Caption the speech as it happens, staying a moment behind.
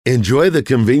Enjoy the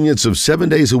convenience of 7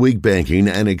 days a week banking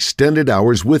and extended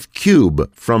hours with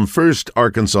Cube from First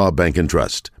Arkansas Bank and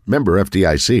Trust. Member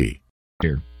FDIC.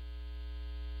 Here.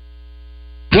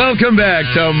 Welcome back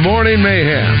to Morning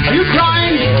Mayhem. Are you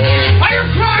crying? Are you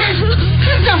crying?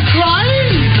 There's no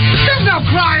crying. There's no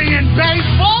crying in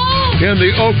baseball. In the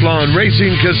Oaklawn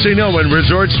Racing Casino and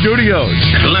Resort Studios.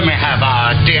 Let me have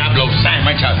a Diablo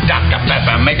sandwich, a Dr.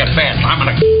 Pepper. Make it fast. I'm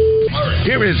going to...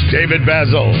 Here is David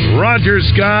Basil, Roger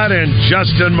Scott, and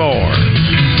Justin Moore.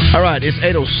 All right, it's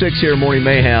 8:06 here, Morning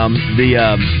Mayhem.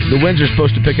 The winds are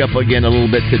supposed to pick up again a little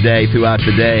bit today, throughout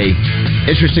the day.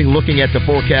 Interesting looking at the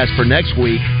forecast for next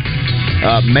week.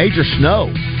 Major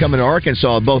snow coming to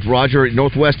Arkansas, both Roger,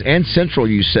 Northwest and Central,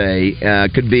 you say,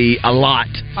 could be a lot.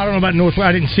 I don't know about Northwest.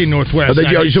 I didn't see Northwest. So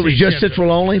it was just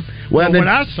Central only? Well, what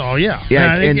I saw, yeah.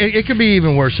 It could be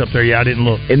even worse up there. Yeah, I didn't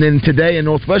look. And then today in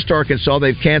Northwest Arkansas,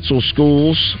 they've canceled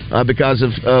schools because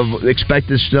of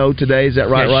expected snow today. Is that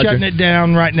right, Roger? Shutting it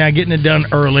down right now, getting it done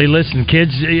early. Listen,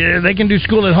 kids, they can do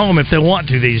school at home if they want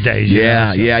to these days.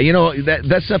 Yeah. You know,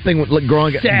 that's something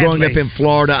growing up in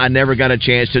Florida I never got a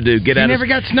chance to do. You never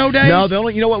got snow days? No,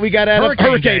 you know what we got out of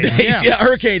hurricane days. Yeah,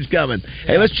 hurricane's coming.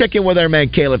 Hey, let's check in with our man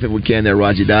Caleb if we can there,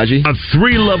 Raji Dodgy. A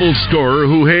three-level scorer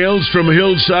who hails from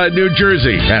Hillside, New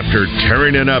Jersey. After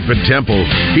tearing it up at Temple,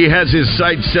 he has his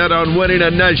sights set on winning a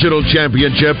national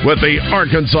championship with the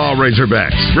Arkansas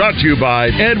Razorbacks. Brought to you by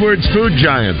Edwards Food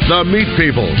Giant, the meat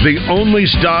people, the only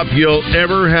stop you'll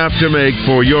ever have to make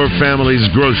for your family's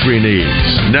grocery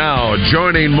needs. Now,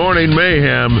 joining Morning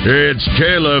Mayhem, it's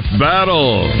Caleb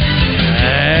Battle.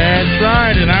 That's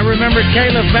right, and I remember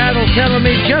Caleb Battle telling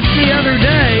me just the other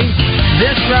day,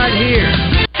 this right here.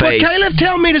 Well, Caleb,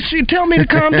 tell me to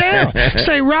calm down.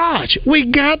 Say, Raj,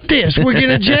 we got this. We're getting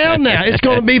to jail now. It's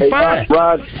going to be fine.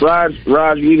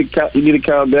 Raj, you need to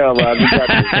calm down, Raj. We got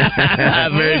this.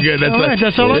 Very good.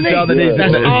 That's all I need.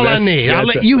 That's all I need. I'll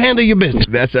let you handle your business.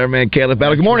 That's our man Caleb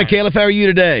Battle. Good morning, Caleb. How are you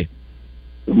today?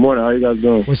 Good morning. How you guys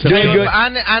doing? What's up? Doing good.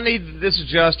 I need. This is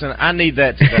Justin. I need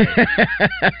that today.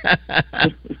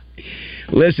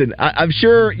 Listen, I'm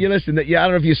sure you listened. I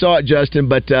don't know if you saw it, Justin,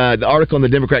 but the article in the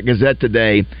Democrat Gazette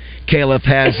today, Caleb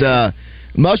has.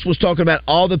 Musk was talking about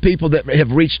all the people that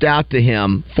have reached out to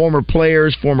him, former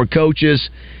players, former coaches,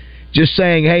 just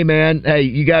saying, "Hey, man,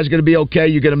 you guys are going to be okay.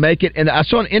 You're going to make it." And I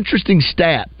saw an interesting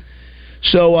stat.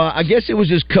 So I guess it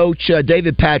was his coach,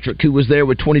 David Patrick, who was there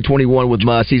with 2021 with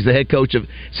Musk. He's the head coach of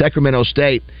Sacramento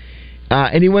State.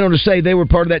 And he went on to say they were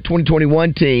part of that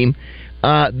 2021 team.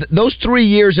 Those 3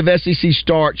 years of SEC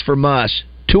starts for Musk,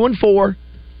 2-4,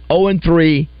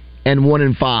 0-3, and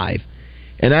 1-5.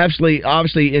 And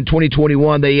obviously in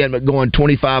 2021 they ended up going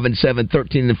 25-7,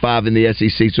 13-5 in the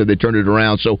SEC, so they turned it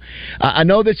around. So I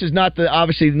know this is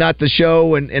obviously not the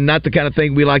show and not the kind of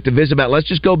thing we like to visit about. Let's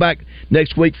just go back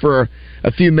next week for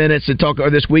a few minutes and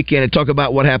or this weekend and talk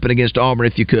about what happened against Auburn,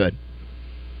 if you could.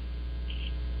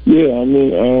 Yeah, I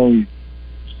mean,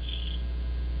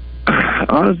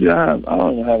 honestly, I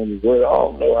don't have any words. I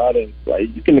don't know how to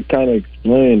you can kind of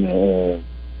explain.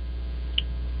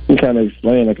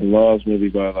 Like a loss maybe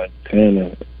by like 10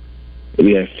 or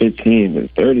maybe at 15,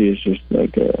 but 30 is just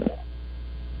like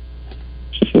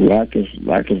just a lack of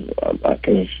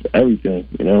everything.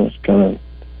 You know, it's kind of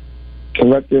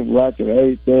collective lack of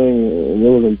everything, and it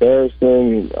was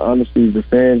embarrassing. And honestly, the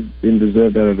fans didn't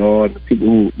deserve that at all. And the people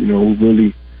who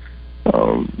really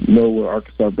know what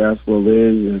Arkansas basketball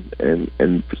is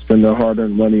and spend their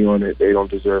hard-earned money on it, they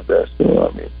don't deserve that. So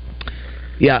I mean.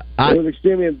 Yeah, it was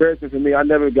extremely embarrassing for me. I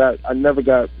never got, never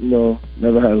had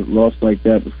a loss like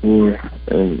that before,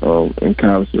 in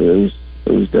college. So it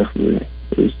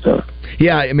was tough.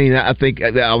 Yeah, I mean, I think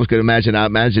I was going to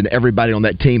imagine everybody on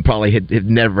that team probably had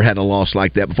never had a loss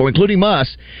like that before, including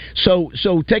Musk. So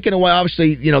taking away,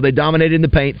 obviously, they dominated in the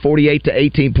paint, 48 to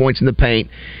 18 points in the paint.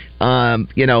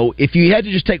 If you had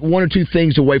to just take one or two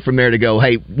things away from there to go,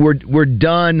 hey, we're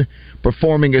done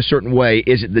performing a certain way.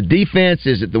 Is it the defense?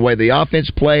 Is it the way the offense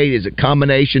played? Is it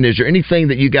combination? Is there anything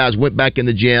that you guys went back in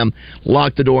the gym,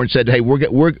 locked the door, and said, "Hey, we're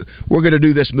going to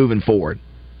do this moving forward"?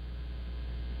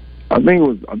 I think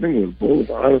it was both.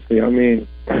 Honestly, I mean,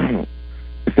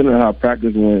 depending on how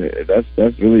practice went,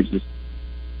 that's really just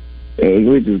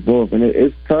both. And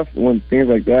it's tough when things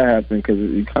like that happen because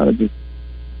you kind of just.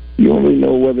 You don't really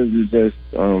know whether to just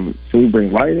should we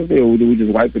bring light of it or do we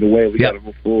just wipe it away? We got to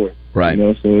move forward, right?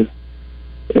 So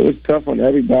it was tough on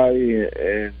everybody,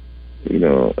 and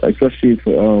especially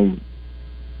for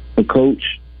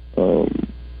coach. So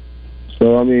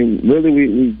I mean, really,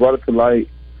 we brought it to light.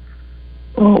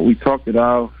 We talked it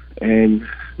out, and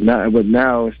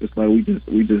now it's just like we just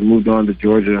moved on to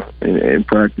Georgia and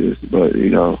practice. But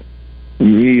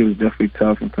me, it was definitely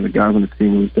tough, and for the guys on the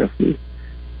team, it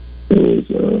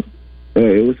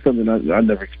was something I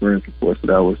never experienced before.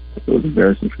 So it was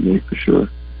embarrassing for me for sure.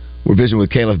 We're visiting with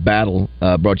Caleb Battle,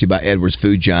 brought to you by Edwards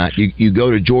Food Giant. You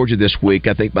go to Georgia this week.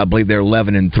 I believe they're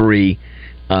 11-3.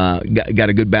 Got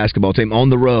a good basketball team on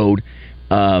the road.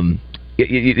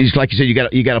 It's like you said,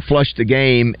 you got to flush the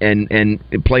game and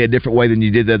play a different way than you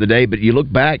did the other day. But you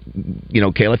look back,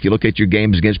 Caleb, if you look at your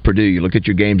games against Purdue, you look at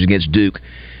your games against Duke,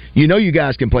 you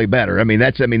guys can play better.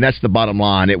 That's the bottom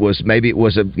line. It was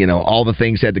all the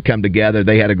things had to come together.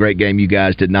 They had a great game, you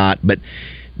guys did not. But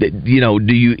is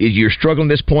you're struggling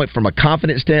at this point from a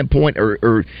confidence standpoint,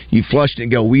 or you flushed it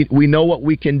and go, we know what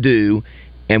we can do,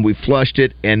 and we flushed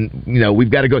it, and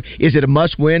we've got to go. Is it a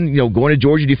must win? Going to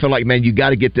Georgia, do you feel like, man, you got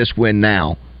to get this win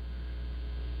now?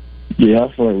 Yeah,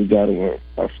 I feel like we got to win.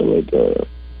 I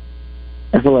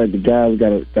feel like the guys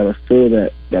gotta feel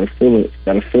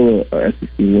a SEC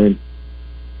win.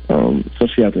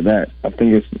 Especially after that, I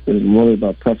think it's more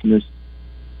about toughness.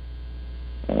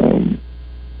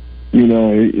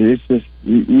 It's just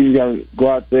you gotta go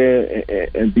out there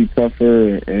and be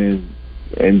tougher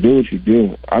and do what you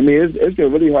do. It's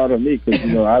been really hard on me because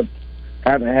I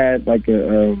haven't had I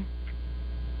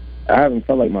haven't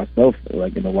felt like myself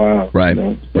in a while. Right.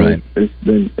 So right.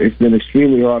 It's been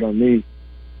extremely hard on me,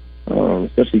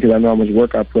 especially because I know how much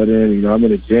work I put in. I'm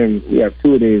in the gym. We have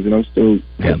 2 days, and I'm still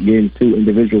getting 2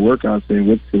 individual workouts in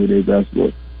with 2 days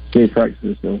basketball, 3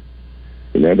 practices. So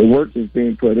the work is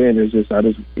being put in. It's just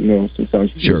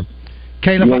sometimes sure.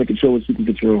 Caleb, you want to control what you can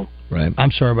control. Right.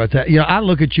 I'm sorry about that. I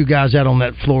look at you guys out on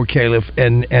that floor, Caleb,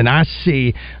 and I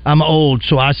see, I'm old,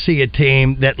 so I see a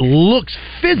team that looks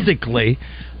physically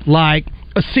like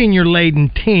a senior-laden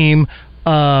team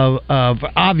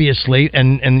obviously,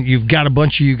 and you've got a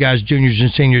bunch of you guys, juniors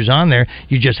and seniors, on there.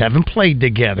 You just haven't played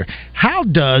together. How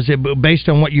does it, based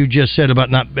on what you just said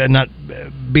about not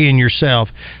being yourself,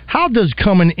 how does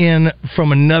coming in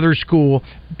from another school,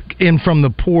 in from the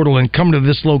portal, and come to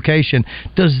this location,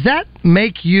 does that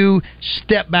make you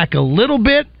step back a little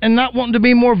bit and not wanting to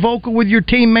be more vocal with your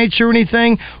teammates or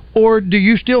anything, or do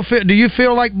you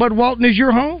feel like Bud Walton is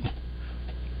your home?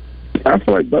 I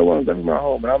feel like Bud Walton's definitely my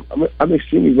home, and I'm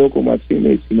extremely vocal with my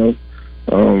teammates.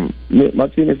 My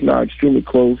teammates and I are extremely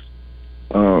close.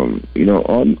 On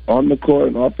the court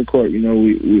and off the court,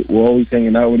 we're always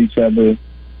hanging out with each other.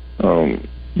 But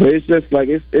it's just like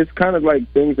it's kind of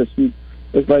like things that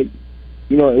it's like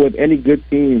with any good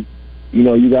team,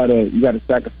 you gotta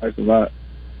sacrifice a lot,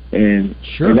 and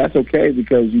that's okay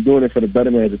because you're doing it for the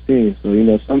betterment of the team. So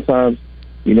sometimes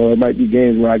it might be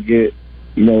games where I get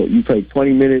you play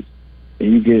 20 minutes.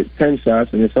 And you get 10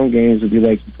 shots, and in some games it'll be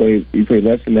like you play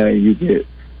less than that, and you get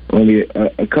only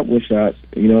a couple of shots.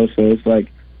 So it's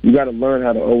like you got to learn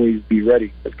how to always be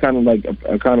ready. It's kind of like a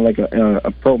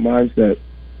pro mindset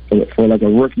for like a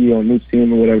rookie or a new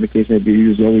team or whatever the case may be.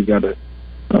 You just always got to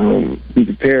be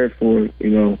prepared for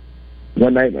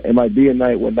one night it might be a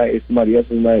night, one night it's somebody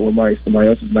else's night, one night it's somebody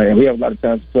else's night, and we have a lot of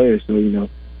talented players. So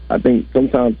I think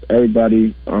sometimes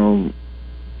everybody can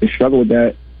struggle with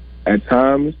that at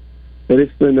times. But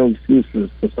it's still no excuse for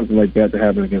something like that to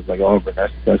happen against Auburn.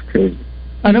 That's crazy.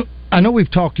 I know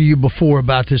we've talked to you before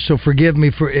about this, so forgive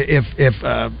me for if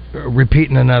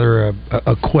repeating another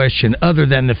a question. Other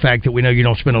than the fact that we know you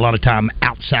don't spend a lot of time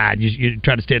outside, you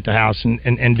try to stay at the house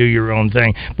and do your own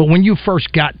thing. But when you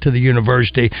first got to the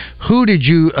university, who did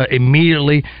you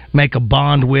immediately make a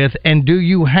bond with? And do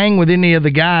you hang with any of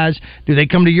the guys? Do they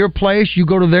come to your place? You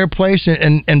go to their place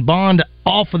and bond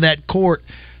off of that court?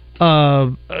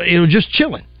 Just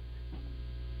chilling.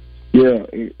 Yeah,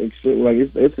 it's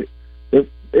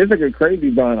like a crazy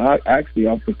bond actually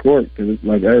off the court because it's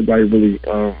like everybody really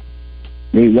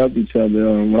loved each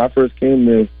other. When I first came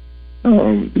there,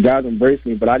 the guys embraced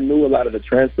me, but I knew a lot of the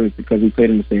transfers because we played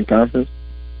in the same conference.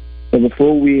 So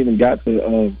before we even got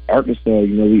to Arkansas,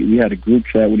 we had a group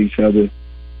chat with each other.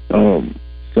 So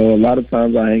a lot of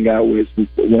times I hang out with.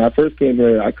 When I first came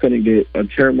here, I couldn't get a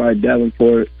Jeremiah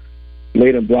Davenport,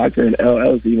 Layden Blocker, and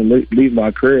LL to even leave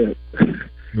my crib.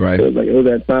 Right. So it was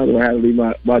that time where I had to leave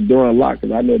my door unlocked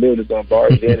because I know they were just going to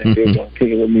barge in and they were going to kick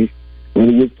it with me.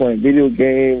 Whether we were playing video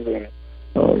games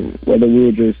or whether we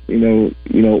were just,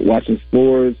 watching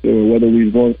sports or whether we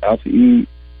were going out to eat.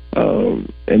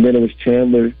 And then it was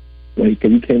Chandler.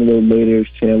 Because he came a little later, it was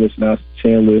Chandler, so now it's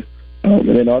Chandler. And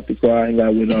then off the court, I hang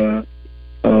out with a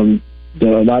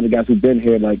lot of the guys who've been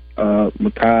here, like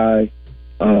Makai,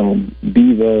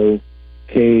 Devo,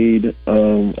 Cade,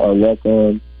 our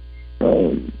walk-on,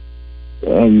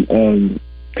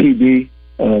 PB,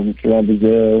 Jerome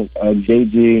Brazil,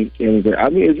 JG,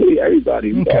 it's really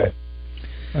everybody. Okay.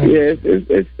 Yeah,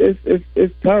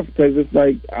 it's tough because it's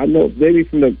like I know maybe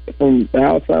from the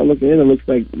outside looking in, it looks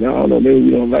like I don't know, maybe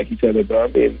we don't like each other, but I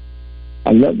mean,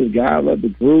 I love this guy, I love the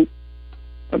group.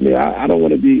 I mean, I don't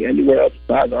want to be anywhere else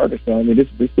besides Arkansas. I mean, this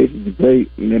station is great.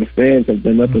 You know, the fans have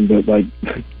done nothing but like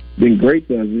been great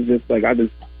to us. It's just like I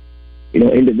just, you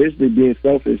know, individually being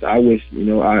selfish, I wish, you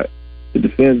know, the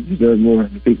fans deserve more.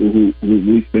 The people who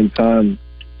we spend time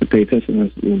to pay attention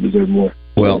to deserve more.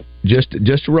 Well, just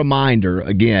a reminder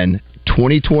again,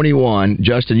 2021.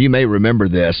 Justin, you may remember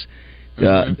this.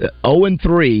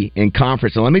 0-3 in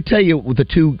conference. And let me tell you, with the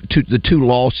two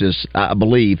losses, I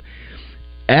believe.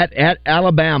 At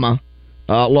Alabama,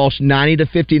 lost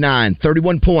 90-59,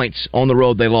 31 points on the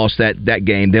road. They lost that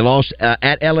game. They lost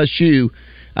at LSU,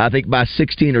 I think by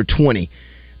 16 or 20.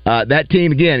 That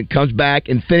team again comes back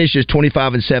and finishes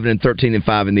 25-7 and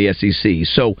 13-5 in the SEC.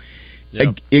 So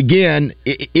again,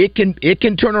 it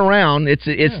can turn around.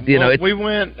 We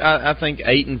went I think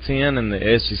 8-10 in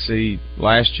the SEC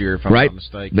last year, if I'm not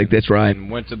mistaken. I think that's right.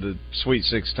 And went to the Sweet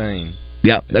 16.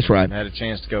 Yeah, that's right. Had a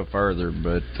chance to go further,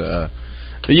 but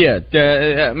yeah,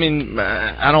 I mean,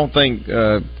 I don't think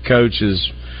Coach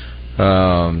is,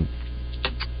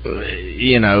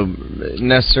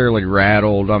 necessarily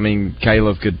rattled. I mean,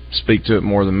 Caleb could speak to it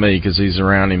more than me because he's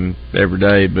around him every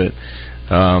day, but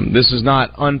this is not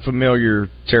unfamiliar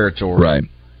territory,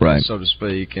 right, so to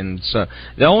speak. And so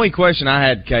the only question I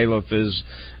had, Caleb, is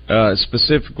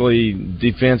specifically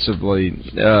defensively.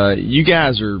 You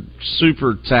guys are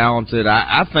super talented.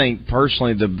 I think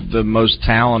personally the most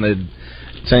talented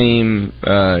team,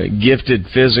 gifted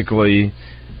physically,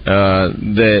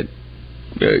 that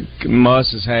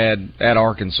Muss has had at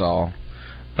Arkansas,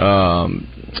 and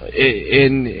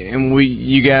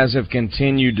you guys have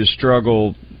continued to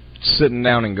struggle sitting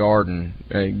down and guarding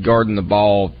the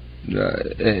ball,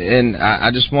 and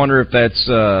I just wonder if that's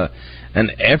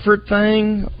an effort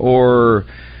thing or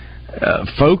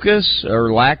focus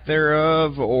or lack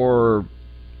thereof, or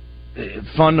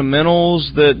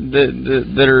fundamentals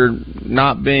that are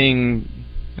not being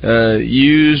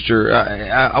used, or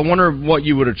I wonder what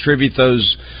you would attribute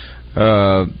those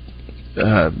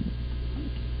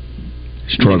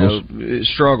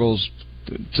struggles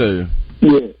to.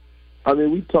 Yeah, I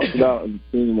mean, we talked about the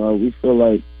team. We feel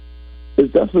like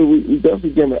it's definitely we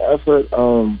definitely give an effort.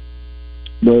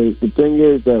 But the thing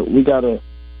is that we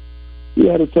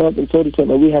had to talk and told each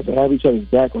other we have to have each other's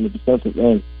back on the defensive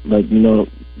end. Like, you know,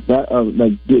 that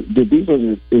like the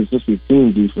defense is just a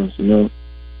team defense, you know.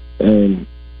 And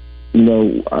you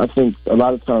know, I think a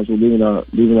lot of times we're leaving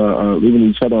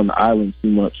each other on the island too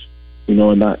much, you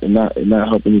know, and not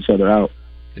helping each other out.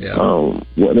 Yeah.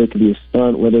 Whether it could be a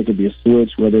stunt, whether it could be a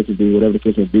switch, whether it could be whatever the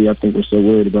case may be, I think we're so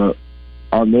worried about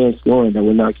our man scoring that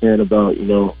we're not caring about, you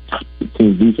know, the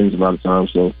team's defense a lot of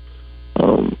times. So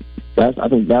I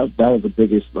think that was the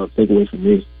biggest takeaway for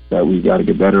me that we got to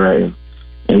get better at,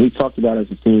 and we talked about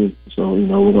it as a team. So, you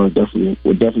know, we're definitely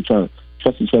trying to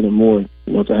trust each other more,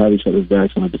 you know, to have each other's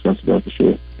backs on the defensive end for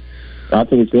sure. I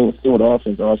think it's still with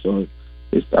offense also.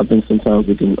 I think sometimes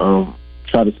we can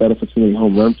try to settle for too many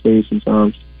home run plays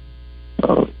sometimes,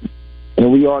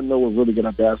 and we all know we're really good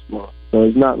at basketball. So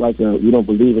it's not like we don't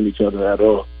believe in each other at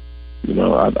all. You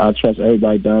know, I trust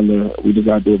everybody down there. We just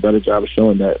got to do a better job of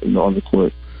showing that, you know, on the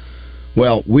court.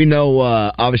 Well, we know,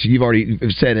 obviously, you've already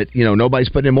said it, you know, nobody's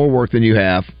putting in more work than you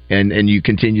have, and you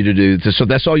continue to do. So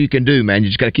that's all you can do, man. You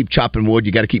just got to keep chopping wood.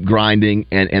 You got to keep grinding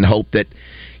and hope that,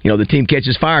 you know, the team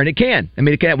catches fire. And it can. I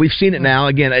mean, it can. We've seen it now.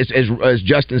 Again, as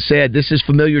Justin said, this is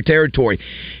familiar territory.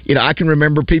 You know, I can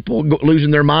remember people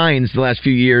losing their minds the last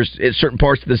few years at certain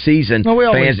parts of the season. Well, we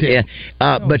always did.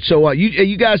 But so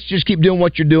you guys just keep doing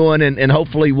what you're doing, and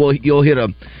hopefully you'll hit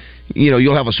a... You know,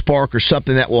 you'll have a spark or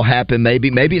something that will happen. Maybe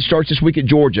it starts this week at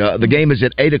Georgia. The game is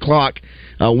at 8:00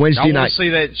 Wednesday night. I want to see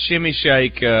that shimmy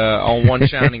shake on One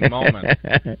Shining Moment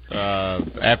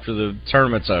after the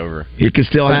tournament's over. It can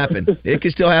still happen. It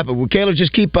can still happen. Well, Caleb,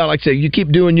 just keep like I say, you keep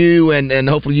doing you, and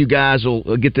hopefully you guys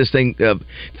will get this thing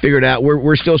figured out.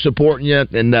 We're still supporting you,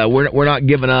 and we're not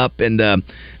giving up. And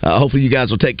hopefully you guys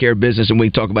will take care of business, and we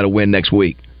can talk about a win next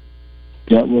week.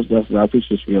 Yeah, most definitely. I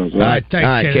appreciate you guys. All right,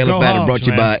 Caleb Batten brought to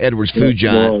you by Edwards Food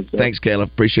Giant. Thanks, Caleb.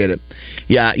 Appreciate it.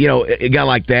 Yeah, you know, a guy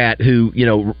like that who, you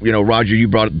know, Roger, you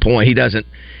brought up the point. He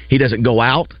doesn't go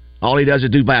out. All he does is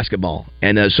do basketball,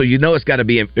 and so you know it's got to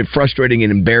be frustrating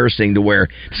and embarrassing to where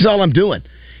this is all I'm doing.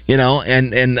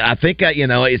 And I think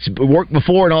it's worked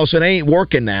before, and all of a sudden it ain't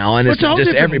working now, and it's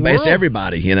just everybody. It's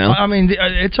everybody, I mean,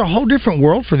 it's a whole different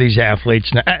world for these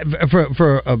athletes now,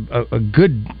 for a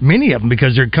good many of them,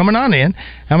 because they're coming on in.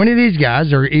 How many of these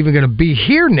guys are even going to be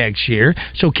here next year?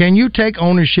 So can you take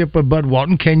ownership of Bud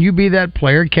Walton? Can you be that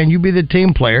player? Can you be the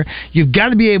team player? You've got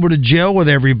to be able to gel with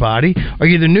everybody. Are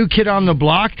you the new kid on the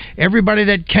block? Everybody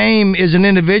that came is an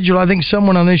individual. I think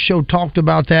someone on this show talked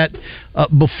about that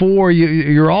before.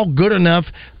 You're all good enough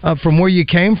from where you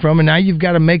came from, and now you've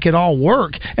got to make it all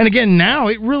work. And again, now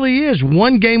it really is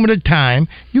one game at a time.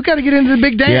 You got to get into the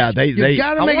big dance. Yeah, you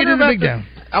got to make it into the big dance.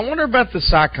 I wonder about the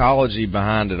psychology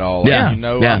behind it all. Yeah,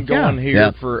 I'm going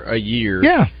here for a year.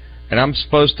 Yeah, and I'm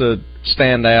supposed to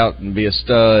stand out and be a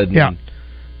stud. Yeah.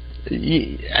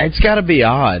 It's got to be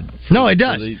odd. No, it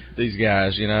does. These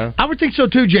guys, I would think so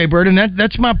too, Jay Bird, and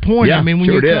that's my point. Yeah, I mean,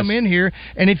 when you come in here,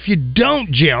 and if you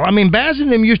don't gel, I mean, Baz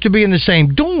and them used to be in the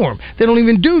same dorm. They don't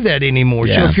even do that anymore.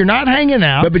 Yeah. So if you're not hanging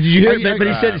out, but did you hear? But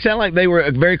he said it sounded like they were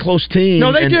a very close team.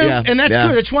 No, they do, and that's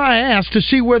good. That's why I asked to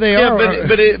see where they are.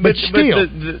 But still,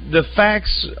 the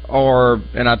facts are,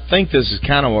 and I think this is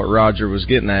kind of what Roger was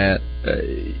getting at.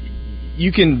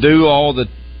 You can do all the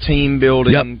team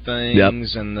building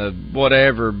things and the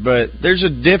whatever, but there's a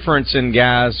difference in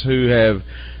guys who have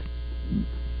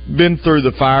been through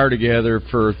the fire together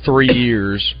for 3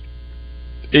 years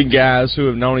and guys who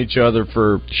have known each other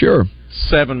for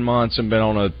 7 months and been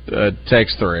on a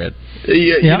text thread.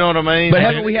 You know what I mean? But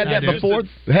haven't we had that before?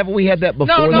 Haven't we had that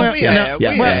before? No, we have.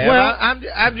 Well,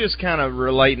 I'm just kind of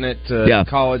relating it to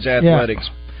college athletics.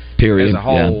 Period. As a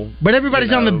whole. Yeah. But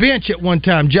everybody's on the bench at one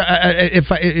time.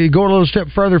 If I go a little step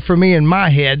further for me in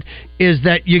my head, is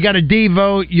that you got a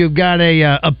Devo, you've got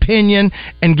a opinion,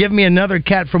 and give me another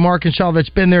cat from Arkansas that's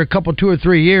been there 2 or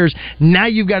 3 years. Now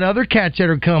you've got other cats that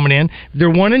are coming in. They're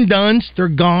one and dones, they're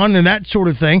gone, and that sort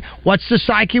of thing. What's the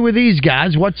psyche with these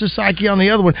guys? What's the psyche on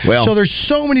the other one? Well, so there's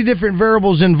so many different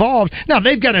variables involved. Now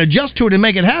they've got to adjust to it and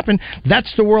make it happen.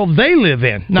 That's the world they live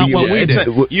in, not what we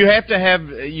do. You have to have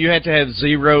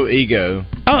zero ego.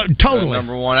 Oh, totally.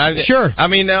 Number one. Sure. I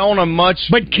mean, on a much.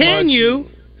 But can you?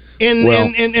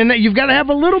 And you've got to have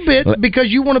a little bit because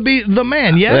you want to be the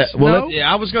man. Yes. No?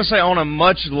 Yeah, I was going to say on a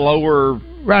much lower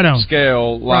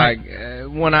scale. Like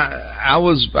when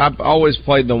I've always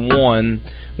played the one,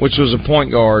 which was a point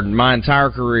guard my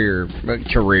entire career.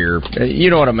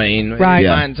 You know what I mean? Right.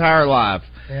 My entire life.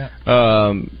 Yeah.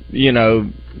 9th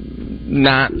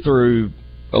through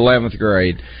 11th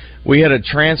grade. We had a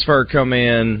transfer come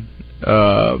in,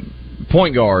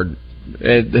 point guard.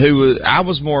 I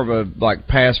was more of a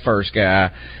pass first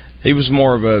guy. He was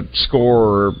more of a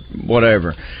scorer or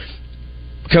whatever.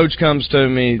 Coach comes to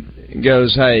me and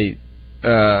goes, "Hey,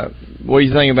 what do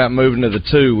you think about moving to the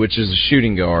 2, which is a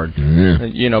shooting guard?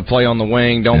 Play on the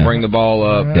wing, don't bring the ball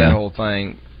up, that whole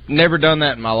thing." Never done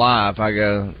that in my life. I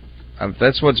go, if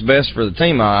that's what's best for the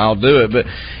team, I'll do it. But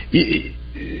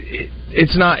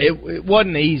it's not. It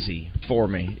wasn't easy for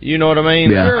me. You know what I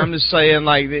mean? Yeah. I'm just saying,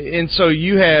 and so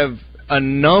you have a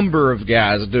number of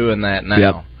guys doing that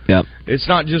now. Yep. It's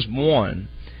not just one,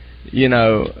 doing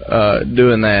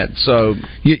that. So,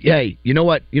 you know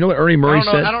what Ernie Murray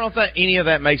said? I don't know if any of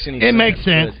that makes any sense. It makes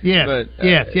sense. Yeah.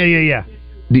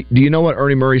 Do you know what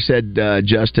Ernie Murray said,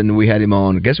 Justin? We had him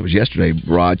on, I guess it was yesterday,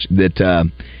 Raj, that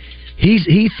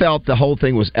he felt the whole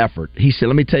thing was effort. He said,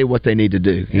 let me tell you what they need to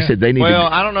do. He said they need to... Well,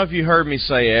 I don't know if you heard me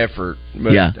say effort,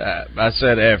 but I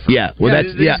said effort. Yeah, well,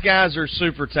 these guys are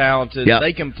super talented. Yeah.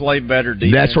 They can play better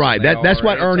defense. That's right. That's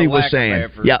what Ernie was saying.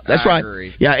 Yeah, that's right.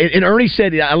 Agree. Yeah, and Ernie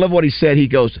said, I love what he said. He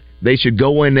goes, they should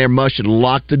go in there, mush and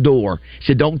lock the door. He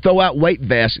said, don't throw out weight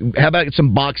vests. How about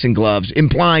some boxing gloves?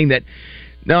 Implying that...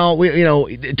 No,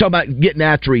 talk about getting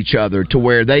after each other to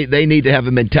where they need to have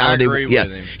a mentality. I agree with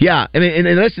him. Yeah. I mean,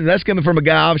 and listen, that's coming from a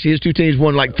guy. Obviously, his 2 teams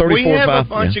won 34 or 5.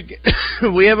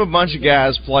 We have a bunch of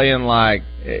guys playing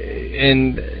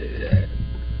and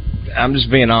I'm just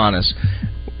being honest.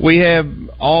 We have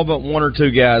all but 1 or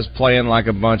 2 guys playing like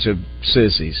a bunch of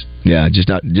sissies. Yeah, just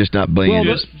not being. Well,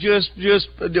 just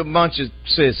a bunch of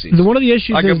sissies. One of the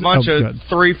issues like is a bunch of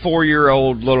 3-4 year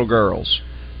old little girls.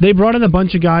 They brought in a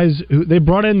bunch of guys. They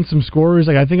brought in some scorers.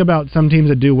 I think about some teams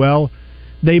that do well.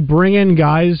 They bring in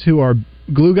guys who are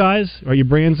glue guys, or you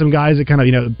bring in some guys that kind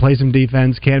of play some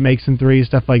defense, can make some threes,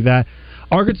 stuff like that.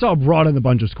 Arkansas brought in a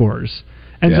bunch of scorers,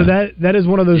 and so that is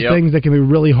one of those things that can be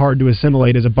really hard to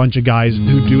assimilate as a bunch of guys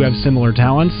who do have similar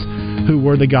talents, who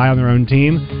were the guy on their own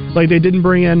team. Like they didn't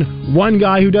bring in one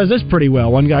guy who does this pretty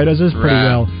well, one guy who does this pretty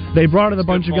well. They brought in a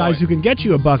bunch of guys who can get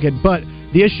you a bucket, but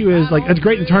the issue is, it's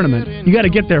great in the tournament. You got to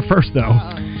get there first, though.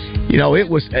 It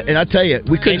was, and I tell you,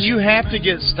 we couldn't. And you have to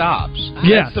get stops.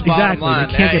 Yeah, that's the bottom exactly. line.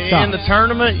 You can't get stops. In the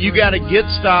tournament, you got to get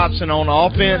stops, and on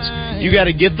offense, you got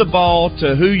to get the ball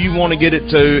to who you want to get it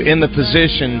to in the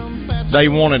position they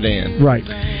want it in. Right.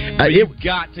 You've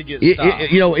got to get stops.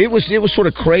 It was sort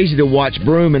of crazy to watch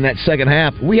Broome in that second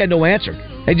half. We had no answer.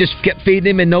 They just kept feeding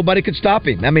him, and nobody could stop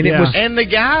him. I mean, it was. And the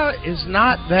guy is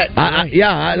not that great.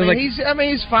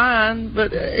 He's fine,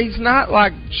 but he's not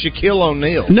like Shaquille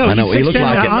O'Neal. No, I know he looks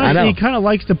like it. Honestly, I know he kind of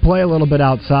likes to play a little bit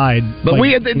outside. But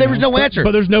there was no answer.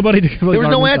 But there's nobody to. There was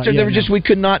no answer. There was just we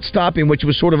could not stop him, which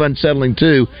was sort of unsettling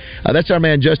too. That's our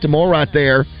man Justin Moore right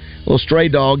there, little stray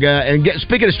dog.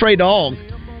 Speaking of stray dog.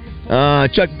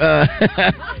 Chuck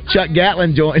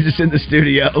Gatlin joins us in the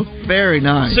studio. Very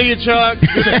nice. See you, Chuck.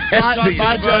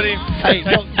 Bye, buddy. Hey,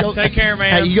 take care,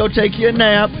 man. Hey, you go take you a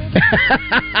nap.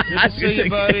 Good to see you,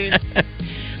 buddy.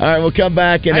 All right, we'll come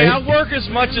back. And I work as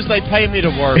much as they pay me to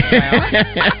work now.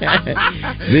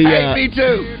 Me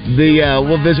too.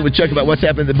 We'll visit with Chuck about what's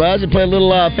happening at the Buzz and play a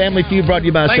little Family Feud brought to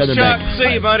you by Thanks, Southern Chuck. Bank.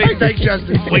 See you, buddy. Thanks,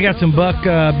 Justin. We got some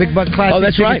Big Buck Classic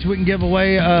that's tickets right. we can give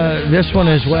away this one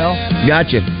as well.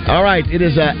 Gotcha. All right, it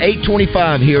is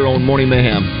 8:25 here on Morning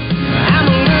Mayhem. I'm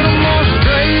a little more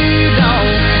stray dog,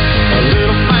 a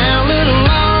little found, little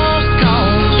lost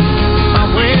cause. My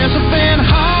winds have been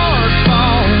hard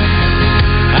fought.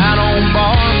 I don't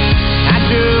bark, I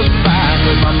just fight.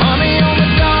 Put my money on the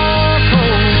dark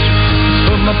horse,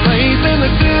 put my faith in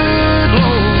the good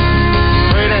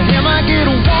Lord. Pray to Him I get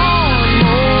one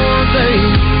more day.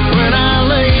 When I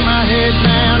lay my head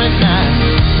down at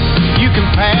night, you can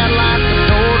padlock the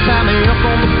door, tie me up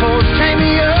on the porch, chain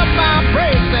me up, I'll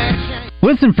break that chain.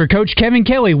 Listen for Coach Kevin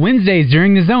Kelly Wednesdays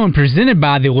during the Zone, presented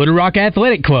by the Little Rock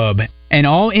Athletic Club. An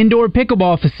all-indoor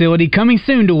pickleball facility coming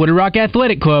soon to Little Rock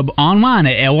Athletic Club, online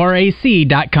at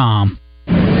lrac.com.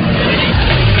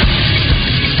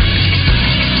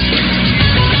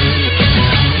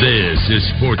 This is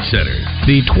Sports Center.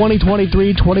 The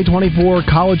 2023-2024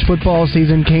 college football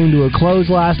season came to a close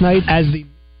last night as the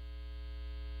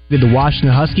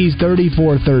Washington Huskies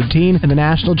 34-13 in the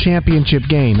national championship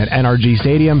game at NRG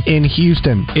Stadium in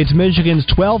Houston. It's Michigan's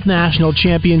 12th national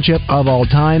championship of all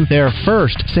time, their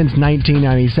first since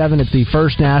 1997. It's the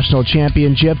first national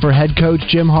championship for head coach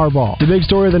Jim Harbaugh. The big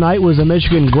story of the night was the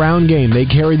Michigan ground game. They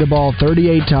carried the ball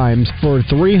 38 times for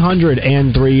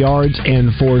 303 yards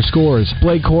and 4 scores.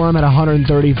 Blake Corum had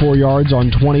 134 yards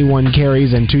on 21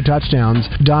 carries and 2 touchdowns.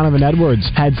 Donovan Edwards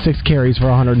had 6 carries for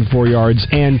 104 yards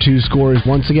and 2 scores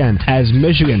once again as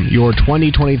Michigan, your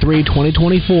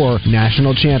 2023-2024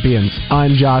 national champions.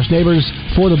 I'm Josh Neighbors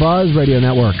for the Buzz Radio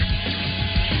Network.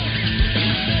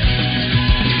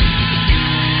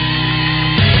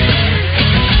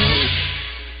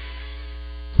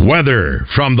 Weather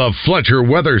from the Fletcher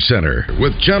Weather Center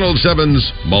with Channel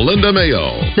 7's Melinda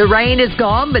Mayo. The rain is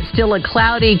gone, but still a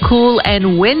cloudy, cool,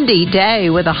 and windy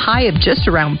day with a high of just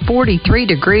around 43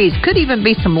 degrees. Could even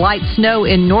be some light snow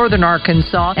in northern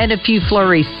Arkansas and a few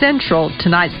flurries central.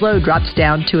 Tonight's low drops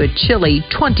down to a chilly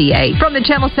 28. From the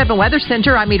Channel 7 Weather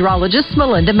Center, I'm meteorologist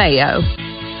Melinda Mayo.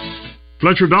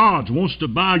 Fletcher Dodge wants to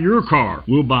buy your car.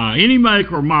 We'll buy any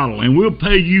make or model, and we'll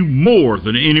pay you more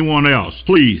than anyone else.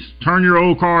 Please, turn your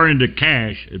old car into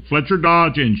cash at Fletcher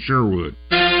Dodge in Sherwood.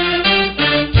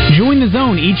 Join the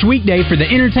Zone each weekday for the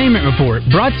Entertainment Report,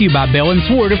 brought to you by Bell &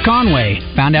 Sword of Conway.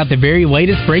 Find out the very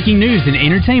latest breaking news and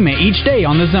entertainment each day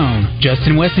on the Zone.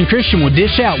 Justin, West, and Christian will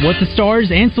dish out what the stars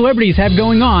and celebrities have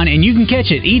going on, and you can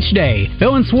catch it each day.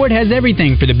 Bell & Sword has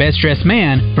everything for the best-dressed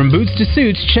man. From boots to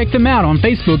suits, check them out on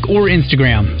Facebook or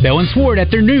Instagram. Bell & Sword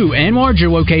at their new and larger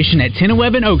location at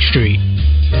 1011 Oak Street.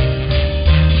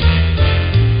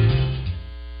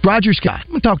 Roger Scott, I'm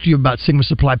going to talk to you about Sigma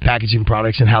Supply Packaging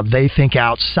Products and how they think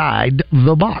outside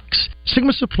the box.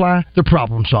 Sigma Supply, they're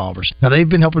problem solvers. Now, they've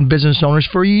been helping business owners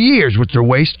for years with their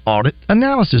waste audit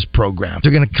analysis program.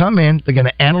 They're going to come in, they're going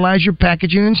to analyze your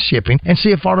packaging and shipping and see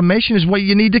if automation is what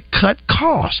you need to cut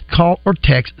costs. Call or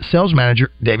text sales manager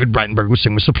David Breitenberg with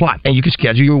Sigma Supply, and you can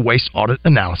schedule your waste audit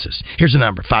analysis. Here's the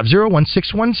number,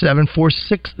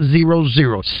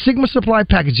 501-617-4600. Sigma Supply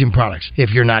Packaging Products.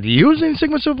 If you're not using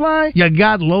Sigma Supply, you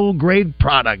got low-grade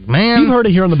product, man. You've heard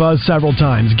it here on the Buzz several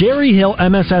times. Gary Hill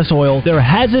MSS Oil. There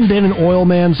hasn't been an oil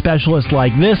man specialist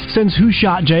like this since Who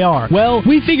Shot JR. Well,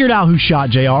 we figured out who shot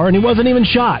JR, and he wasn't even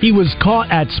shot. He was caught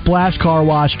at Splash Car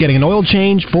Wash getting an oil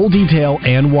change, full detail,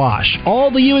 and wash. All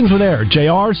the Ewings were there.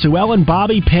 JR, Sue Ellen,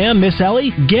 Bobby, Pam, Miss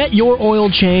Ellie. Get your oil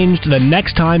changed the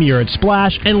next time you're at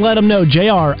Splash and let them know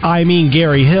JR, I mean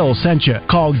Gary Hill, sent you.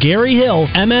 Call Gary Hill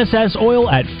MSS Oil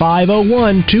at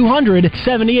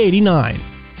 501-200-7089.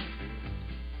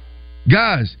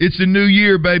 Guys, it's a new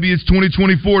year, baby. It's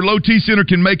 2024. Low T Center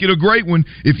can make it a great one.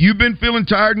 If you've been feeling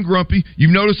tired and grumpy,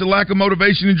 you've noticed a lack of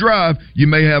motivation and drive, you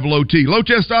may have low T. Low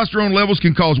testosterone levels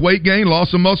can cause weight gain,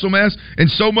 loss of muscle mass, and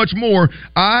so much more.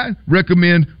 I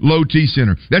recommend Low T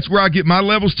Center. That's where I get my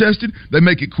levels tested. They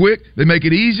make it quick. They make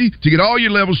it easy to get all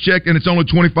your levels checked, and it's only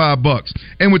 $25.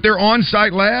 And with their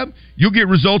on-site lab, you'll get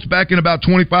results back in about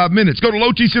 25 minutes. Go to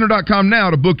lowtcenter.com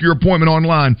now to book your appointment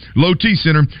online. Low T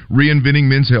Center, reinventing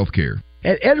men's healthcare.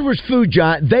 At Edwards Food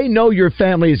Giant, they know your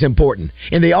family is important,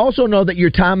 and they also know that your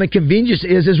time and convenience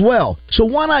is as well. So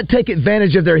why not take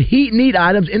advantage of their heat and eat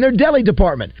items in their deli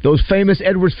department? Those famous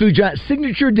Edwards Food Giant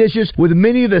signature dishes with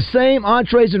many of the same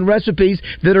entrees and recipes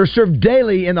that are served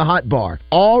daily in the hot bar,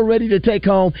 all ready to take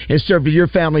home and serve to your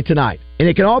family tonight. And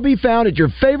it can all be found at your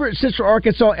favorite Central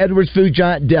Arkansas Edwards Food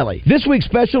Giant deli. This week's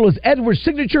special is Edwards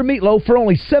Signature Meatloaf for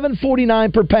only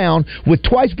 $7.49 per pound, with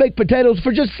twice-baked potatoes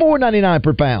for just $4.99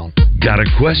 per pound. Got a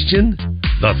question?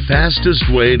 The fastest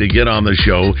way to get on the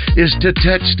show is to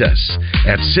text us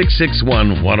at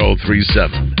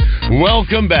 661-1037.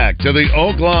 Welcome back to the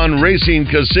Oaklawn Racing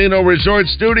Casino Resort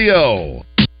Studio.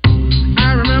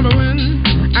 I remember when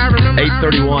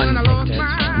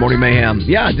 8:31. Morning Mayhem.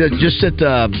 Yeah, just sent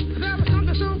the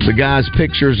guys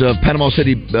pictures of Panama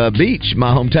City Beach,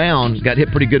 my hometown. Got hit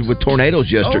pretty good with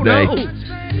tornadoes yesterday. Oh, no.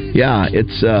 Yeah,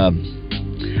 it's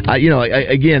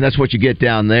again, that's what you get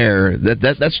down there.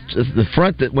 That's the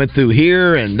front that went through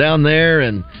here and down there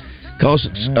and caused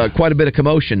quite a bit of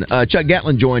commotion. Chuck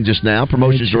Gatlin joins us now,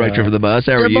 promotions director for the bus.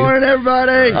 How are you? Good morning,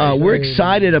 everybody. We're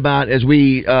excited about as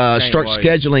we start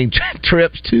scheduling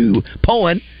trips to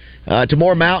Poland. To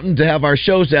Moore Mountain to have our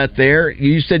shows out there.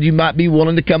 You said you might be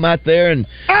willing to come out there and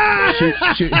shoot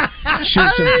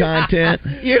some content.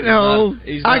 You know,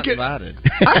 he's not invited.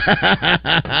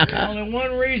 Only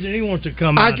one reason he wants to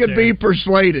come out I could be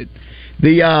persuaded.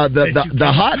 The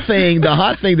hot thing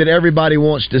that everybody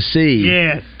wants to see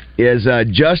is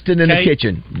Justin in the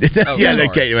kitchen.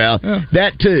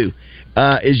 That too.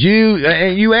 Is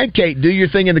you and Kate do your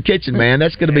thing in the kitchen, man.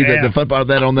 That's going to be the fun part of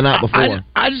that on the night before.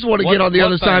 I just want to get on the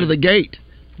other side of the gate.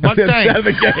 What thing? Side of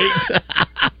the gate.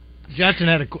 Justin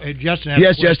had a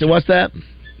Yes, Justin. What's that?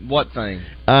 What thing?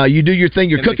 You do your thing.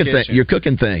 Your In cooking the thing. kitchen. Your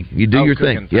cooking thing. You do your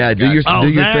thing. Thing. Yeah, do your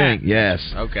thing. Yes.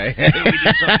 Okay.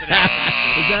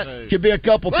 That could be a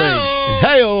couple things.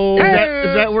 Hey-o.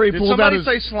 Is that where he pulls out his... Did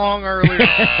somebody say slong earlier?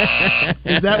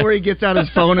 Is that where he gets out his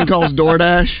phone and calls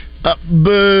DoorDash?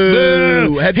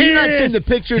 Boo! Have you not seen the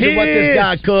pictures of what this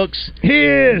guy cooks? He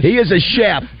is a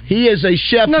chef. He is a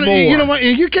chef. No, you know what?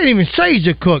 You can't even say he's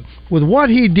a cook. With what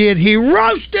he did, he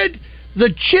roasted the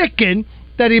chicken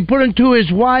that he put into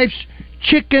his wife's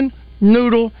chicken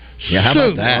noodle soup. How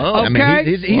about that? Okay, I mean,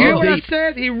 he's you know what I deep.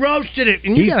 said? He roasted it,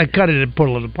 and you got to cut it and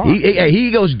pull it apart.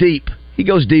 He goes deep. He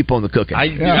goes deep on the cooking.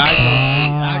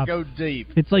 I go deep.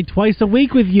 It's like twice a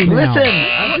week with you now. Listen,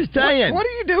 I'm just telling you. What are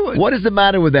you doing? What is the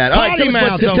matter with that?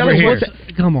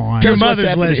 Come on. Your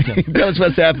mother's listening. Tell us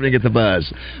what's happening at the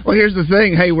Buzz. Well, here's the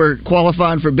thing. Hey, we're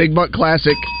qualifying for Big Buck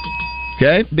Classic.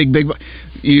 Okay. Big Buck.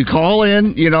 You call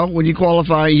in, when you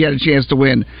qualify, you had a chance to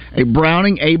win a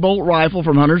Browning A-Bolt rifle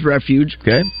from Hunter's Refuge.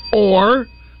 Okay. Or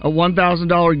a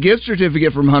 $1,000 gift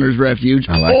certificate from Hunter's Refuge.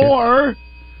 I like or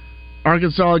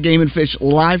Arkansas Game and Fish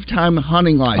lifetime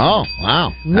hunting license. Oh,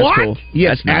 wow. That's what? cool.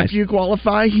 Yes, That's nice. after you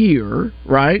qualify here,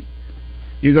 right,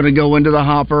 you're going to go into the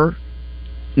hopper.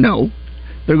 No.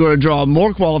 They're going to draw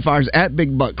more qualifiers at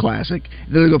Big Buck Classic.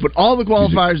 They're going to put all the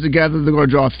qualifiers together. They're going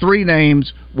to draw 3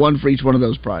 names, one for each one of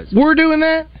those prizes. We're doing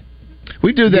that?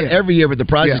 We do that every year, but the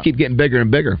prizes keep getting bigger and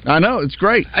bigger. I know. It's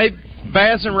great. Hey,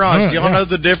 Baz and Raj, do y'all know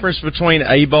the difference between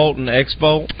A-Bolt and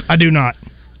X-Bolt? I do not.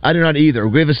 I do not either.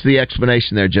 Give us the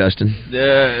explanation there, Justin.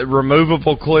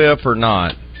 Removable clip or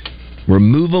not?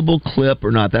 Removable clip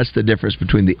or not. That's the difference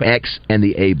between the X and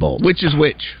the A-Bolt. Which is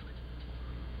which?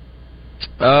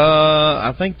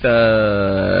 I think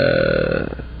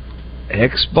the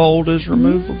X-Bolt is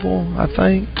removable, I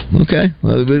think. Okay.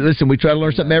 Well, listen, we try to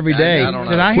learn something every day. I don't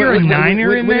know. Did I hear a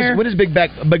niner in there? What is Big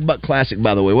Buck Classic,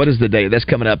 by the way? What is the date? That's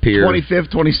coming up here. 25th,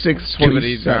 26th,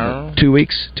 27th. 2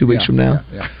 weeks? 2 weeks from now?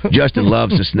 Yeah. Justin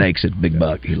loves the snakes at Big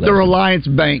Buck. He loves The them. Reliance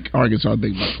Bank Arkansas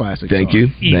Big Buck Classic. Thank you.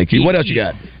 What else you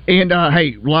got? And,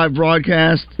 hey, live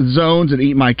broadcast zones and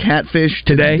Eat My Catfish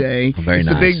today. Oh, very it's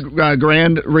nice. the big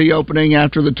grand reopening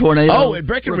after the tornado. Oh, at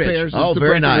Breckenridge. repairs. Oh, It's the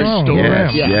very Breckenridge nice. store.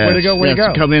 Yes. Way to go, way to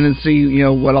go. Come in and see,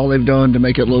 what all they've done to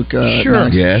make it a little Facebook. Sure,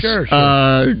 night. sure.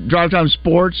 Drive Time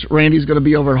Sports. Randy's going to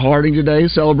be over at Harding today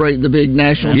celebrating the big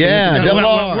national.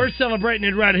 We're celebrating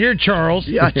it right here, Charles.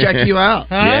 Yeah, check you out.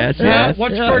 Huh? Yes.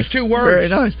 What's the first two words? Very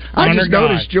nice. I just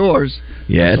noticed yours.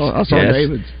 Yes. I saw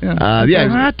David's.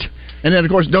 Yeah. And then,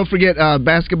 of course, don't forget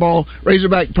basketball,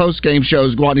 Razorback post-game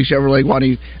shows, Guadney Chevrolet,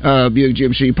 Guadney Buick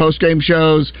GMC post-game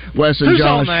shows, Wes and Who's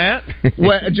Josh. on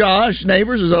that? Josh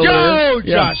Neighbors is over there.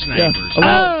 Josh Neighbors.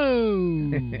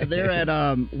 Yeah. They're at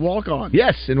Walk-On.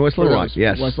 Yes, in West Little Rock.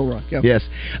 Yes. West Little Rock, yeah. Yes.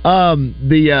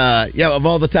 Of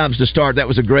all the times to start, that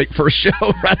was a great first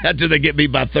show right after they get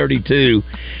beat by 32.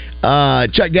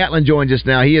 Chuck Gatlin joins us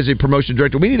now. He is a promotion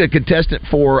director. We need a contestant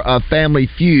for Family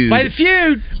Feud. Play the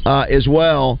feud as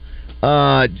well.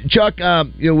 Chuck,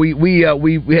 we had,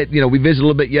 we visited a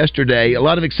little bit yesterday. A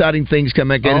lot of exciting things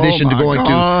coming in addition to going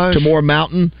to Moore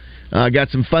Mountain. Got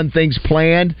some fun things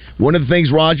planned. One of the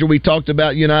things, Roger, we talked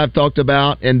about, you and I have talked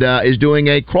about, and is doing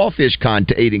a crawfish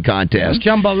eating contest.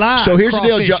 Jambalaya. So here's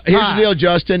the deal,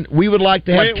 Justin. We would like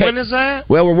to have Kate. When is that?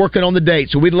 Well, we're working on the date,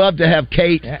 so we'd love to have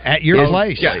Kate at your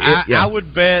place. Yeah, I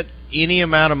would bet any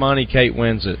amount of money Kate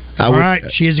wins it. All right,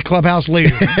 she is a clubhouse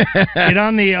leader. Get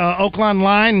on the Oakland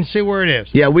line and see where it is.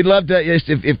 Yeah, we'd love to.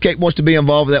 If Kate wants to be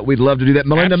involved with that, we'd love to do that.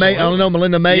 Melinda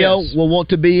Mayo will want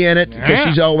to be in it because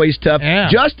she's always tough. Yeah.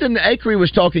 Justin Akery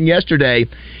was talking yesterday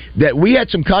that we had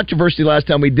some controversy last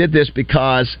time we did this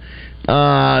because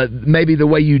maybe the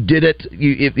way you did it,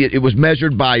 it was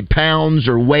measured by pounds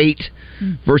or weight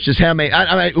versus how many.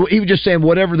 He was just saying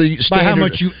whatever the standard. By how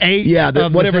much you ate. Yeah,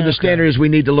 whatever the standard is, we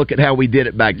need to look at how we did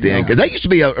it back then because that used to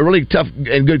be a really tough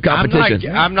and good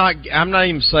competition. I'm not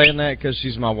even saying that because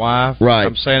she's my wife. Right.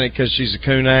 I'm saying it because she's a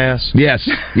coon ass. Yes.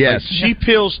 Yes. She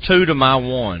peels 2 to my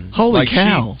 1. Holy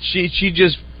cow! She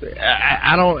just.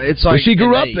 I don't. It's like she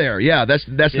grew up there. Yeah, that's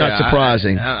not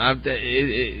surprising. I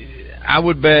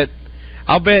would bet.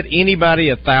 I'll bet anybody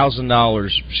 $1,000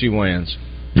 she wins.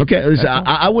 Okay,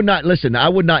 I would not listen. I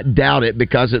would not doubt it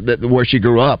because of where she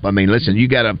grew up. I mean, listen, you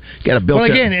got to build. Well,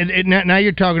 again, now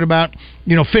you're talking about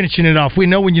finishing it off. We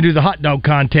know when you do the hot dog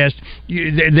contest,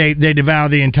 they devour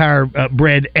the entire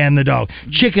bread and the dog.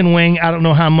 Chicken wing, I don't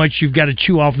know how much you've got to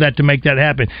chew off that to make that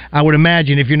happen. I would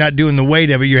imagine if you're not doing the weight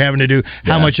of it, you're having to do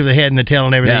how much of the head and the tail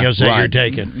and everything else that you're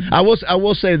taking. I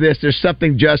will say this: there's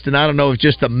something, Justin. I don't know if it's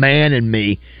just the man in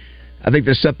me. I think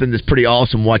there's something that's pretty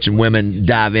awesome watching women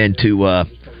dive into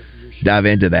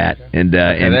that, and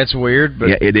that's weird, but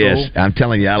yeah, it cool. is. I'm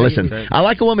telling you, listen. I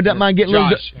like a woman that doesn't mind getting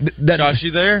Josh, a little. Josh,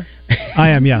 you there? I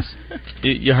am. Yes.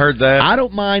 You heard that? I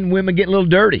don't mind women getting a little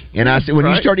dirty, and I said when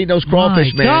you start eating those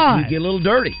crawfish, man, you get a little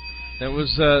dirty. That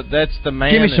was that's the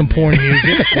man. Give me some porn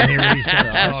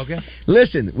music.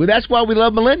 Listen, that's why we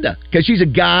love Melinda because she's a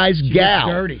guy's gal.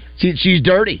 Dirty. She's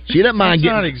dirty. She doesn't mind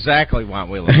getting. That's not exactly why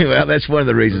we love her. Well, that's one of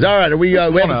the reasons. All right, are we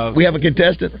have a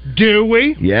contestant? Do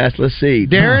we? Yes. Let's see.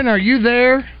 Darren, are you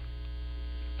there?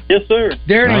 Yes, sir.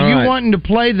 Darren, are you wanting to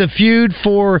play the feud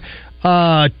for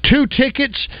 2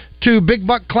 tickets to Big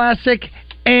Buck Classic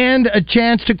and a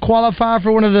chance to qualify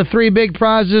for one of the 3 big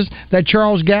prizes that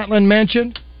Charles Gatlin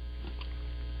mentioned?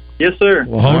 Yes, sir.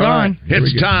 Well, hold on.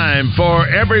 It's time for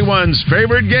everyone's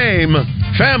favorite game,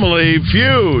 Family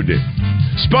Feud.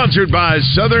 Sponsored by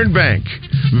Southern Bank.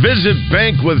 Visit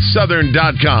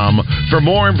bankwithsouthern.com for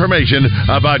more information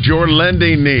about your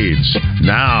lending needs.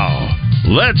 Now,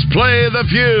 let's play the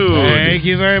feud. Thank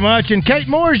you very much. And Kate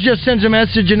Moores just sends a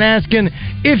message and asking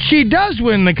if she does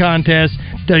win the contest,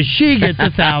 does she get the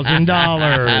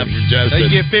 $1,000? They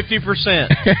get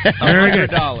 50%. Very good.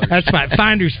 That's fine.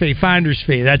 Finder's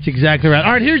fee. That's exactly right.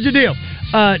 All right, here's the deal.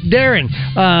 Darren,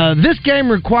 this game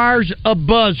requires a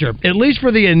buzzer, at least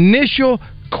for the initial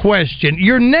question.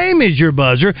 Your name is your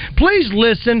buzzer. Please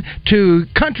listen to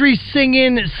country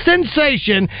singing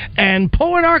sensation and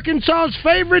Poland, Arkansas's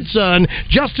favorite son,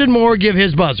 Justin Moore, give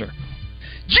his buzzer.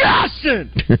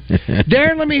 Justin!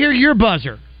 Darren, let me hear your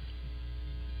buzzer.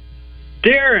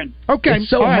 Darren. Okay.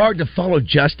 It's so hard to follow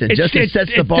Justin. Justin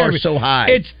sets the bar so high.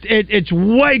 It's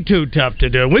way too tough to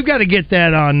do. We've got to get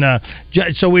that on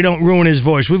so we don't ruin his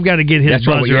voice. We've got to get his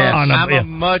buzzer on.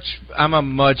 I'm a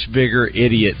much bigger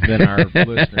idiot than our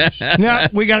listeners. No,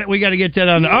 we got to get that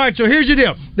on. All right, so here's the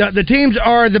deal. The teams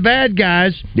are the bad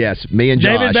guys. Yes, me and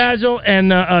Josh. David Basil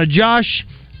and Josh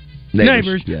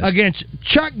Neighbors yes. against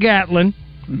Chuck Gatlin.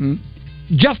 Mm-hmm.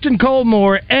 Justin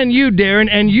Colmore, and you, Darren,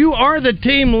 and you are the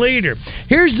team leader.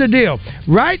 Here's the deal.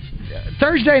 Right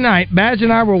Thursday night, Baz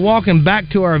and I were walking back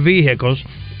to our vehicles,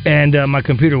 and my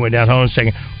computer went down. Hold on a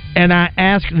second. And I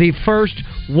asked the first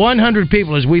 100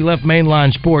 people as we left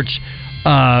Mainline Sports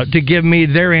to give me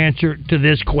their answer to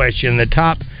this question. The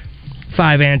top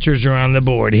 5 answers are on the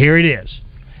board. Here it is.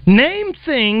 Name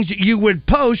things you would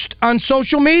post on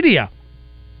social media.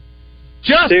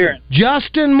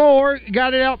 Justin Moore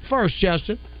got it out first,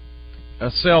 Justin. A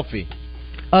selfie.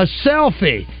 A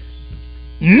selfie.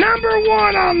 Number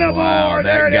one on the board.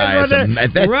 That guy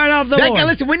is right off the that board. guy,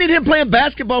 listen, we need him playing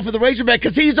basketball for the Razorback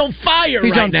because he's on fire He's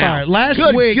right on now. fire. Last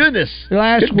Good week, goodness.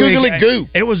 Last Good week, googly goo.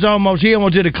 It was he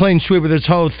almost did a clean sweep of this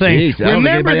whole thing. Jeez, I don't think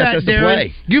Remember anybody else that, has to Darren?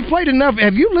 play. You've played enough.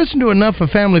 Have you listened to enough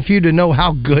of Family Feud to know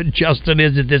how good Justin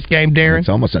is at this game, Darren? It's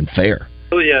almost unfair.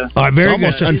 Oh, yeah. All right, very It's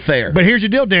almost good. unfair. But here's the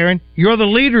deal, Darren. You're the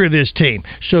leader of this team,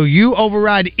 so you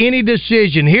override any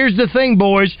decision. Here's the thing,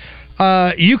 boys.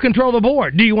 You control the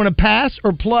board. Do you want to pass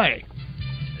or play?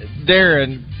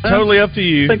 Darren, totally up to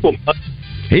you.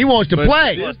 He wants to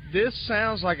play. This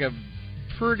sounds like a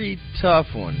pretty tough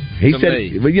one. He to said,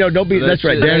 me. "Well, don't be." That's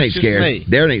right. Darren ain't just scared. me.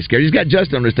 Darren ain't scared. He's got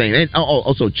Justin on his team, and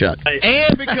also Chuck.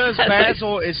 And because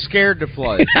Basil is scared to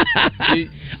play.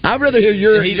 I'd rather hear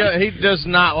your. He does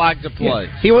not like to play.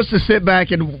 He wants to sit back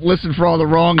and listen for all the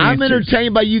wrong I'm answers.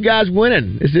 entertained by you guys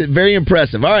winning. This is very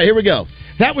impressive. All right, here we go.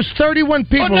 That was 31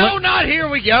 people. Oh, no, not here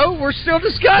we go. We're still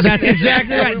discussing That's it.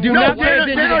 exactly right. Do not pay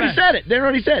attention Darren to already that. said it. Darren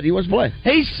already said it. He wants to play.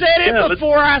 He said it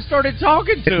before I started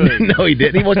talking to him. No, he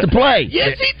didn't. He wants to play.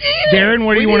 Yes, he did. Darren,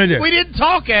 what do you want to do? We didn't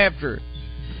talk after.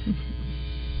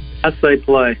 I say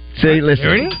play. See,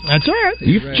 listen. That's all right.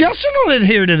 Justin will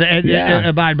adhere to that,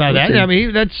 abide by that. I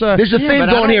mean, that's there's a thing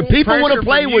going here. People want to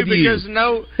play with you because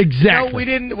exactly.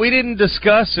 No, we didn't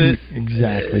discuss it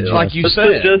exactly like you Let's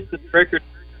said. put Justin's record.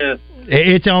 Yeah.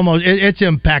 It's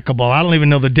impeccable. I don't even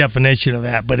know the definition of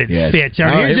that, but it fits. All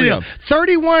right, here's the deal.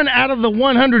 31 out of the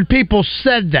 100 people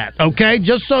said that, okay?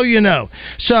 Just so you know.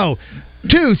 So,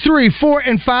 2, 3, 4,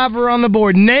 and 5 are on the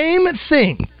board. Name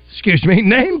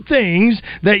things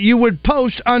that you would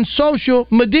post on social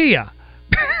media.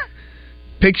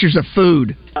 Pictures of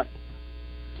food.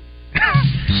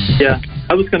 Yeah,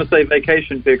 I was going to say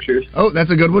vacation pictures. Oh, that's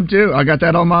a good one, too. I got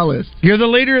that on my list. You're the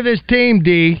leader of this team,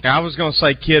 D. I was going to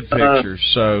say kid pictures,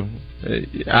 so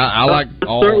I like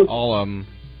all of them.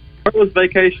 Start with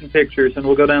vacation pictures, and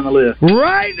we'll go down the list.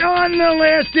 Right on the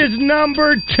list is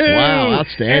number 2. Wow,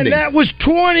 outstanding. And that was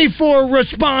 24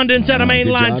 respondents at a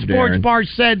mainline sports bar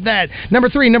said that. Number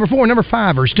 3, number 4, number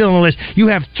 5 are still on the list. You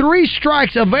have 3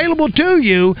 strikes available to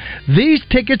you. These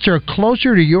tickets are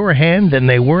closer to your hand than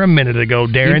they were a minute ago,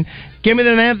 Darren. Give me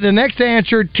the next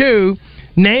answer, 2.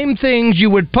 Name things you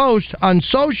would post on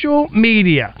social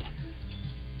media.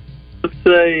 Let's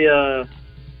say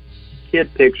kid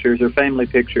pictures or family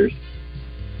pictures.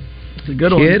 It's a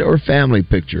good one. Kid or family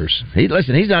pictures. He's not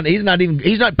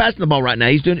passing the ball right now.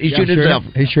 He's shooting himself.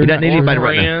 He doesn't need anybody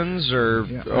right now. Friends or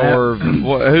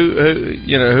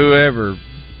whoever,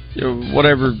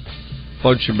 whatever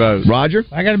floats your boat. Roger,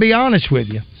 I got to be honest with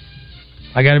you.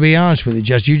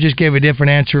 You just gave a different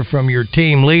answer from your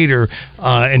team leader,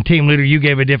 and team leader, you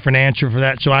gave a different answer for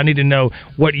that. So I need to know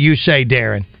what you say,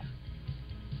 Darren.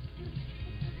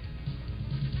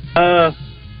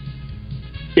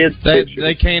 Kids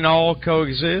they can't all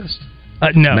coexist.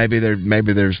 No, maybe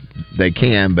they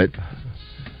can, but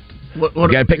you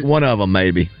got to pick one of them,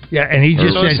 maybe. Yeah, and he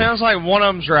just so said, it sounds like one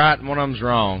of them's right and one of them's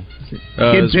wrong.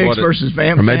 Kid pics versus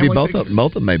family. Or maybe family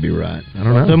both of them may be right. I don't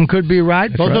know. both of them could be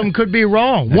right. Both of them could be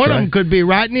wrong. That's one right. of them could be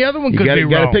right, and the other one could be wrong. You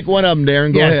got to pick one of them,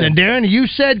 Darren. Go ahead. And Darren, you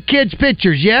said kids'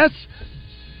 pictures, yes?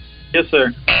 Yes,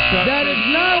 sir. That is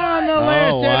not on the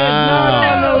list. Oh, That is not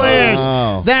on the list.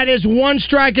 Wow. That is 1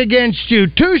 strike against you.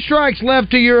 2 strikes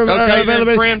left to your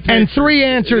availability, and 3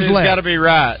 answers It's left. got to be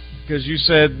right because you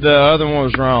said the other one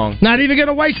was wrong. Not even going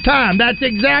to waste time. That's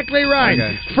exactly right.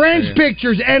 Okay. Friends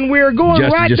pictures, and we're going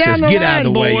Justin right just down says, the "Get line, out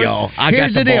of the way, boys." y'all. I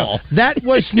Here's got the the deal. ball. That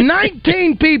was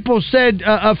 19 people said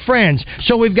of friends.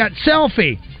 So we've got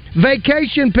selfie,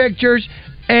 vacation pictures,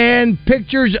 and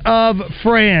pictures of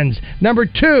friends. Number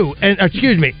 4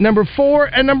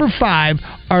 and number 5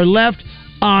 are left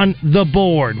on the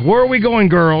board. Where are we going,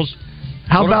 girls?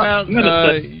 How What about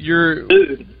your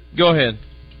food? Go ahead.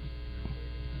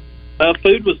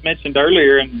 Food was mentioned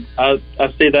earlier, and I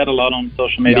see that a lot on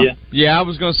social media. Yeah, I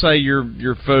was going to say your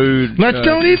food. Let's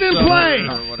don't even summer play.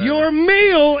 or whatever. Your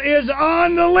meal is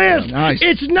on the list. Nice.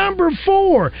 It's number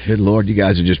 4. Good Lord, you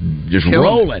guys are just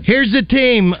rolling. Here's the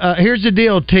team. Here's the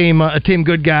deal, team. Team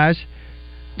good guys.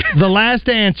 The last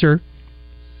answer,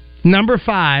 number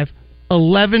 5.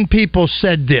 11 people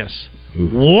said this.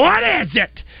 What is it?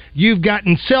 You've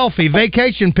gotten selfie,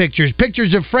 vacation pictures,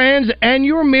 pictures of friends, and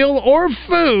your meal or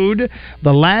food.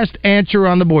 The last answer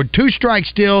on the board. 2 strikes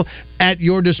still at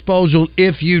your disposal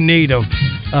if you need them.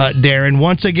 Darren,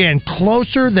 once again,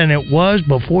 closer than it was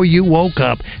before you woke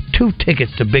up. 2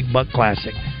 tickets to Big Buck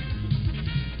Classic.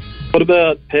 What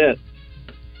about pets?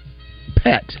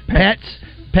 Pets.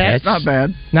 Not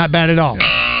bad. Not bad at all.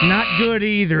 Not good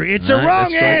either. It's a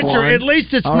wrong answer. One. At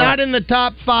least it's not in the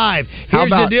top 5. How Here's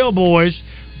the about deal, boys.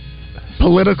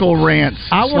 Political rants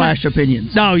 /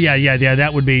 opinions. No, yeah.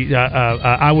 That would be.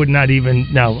 I would not even.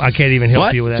 No, I can't even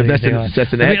help you with that. So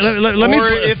that's an X. Let me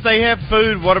if they have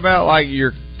food, what about like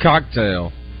your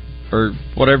cocktail or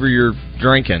whatever you're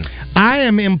drinking? I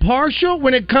am impartial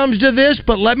when it comes to this,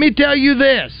 but let me tell you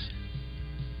this.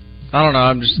 I don't know.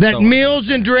 I'm just that meals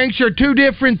and drinks are 2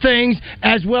 different things,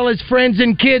 as well as friends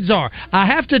and kids are. I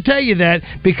have to tell you that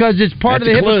because it's part of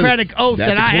the Hippocratic oath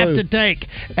that I have to take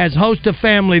as host of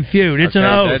Family Feud. It's an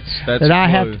oath that I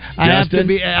have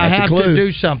to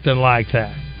do something like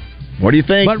that. What do you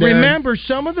think? But remember,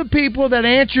 some of the people that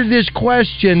answered this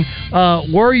question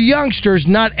were youngsters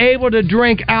not able to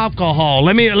drink alcohol.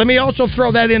 Let me also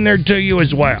throw that in there to you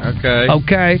as well.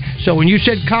 Okay. So when you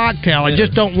said cocktail, I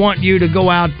just don't want you to go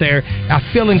out there. I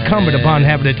feel incumbent upon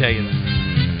having to tell you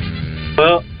that.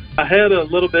 Well, I had a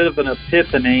little bit of an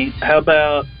epiphany. How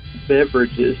about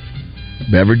beverages?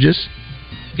 Beverages?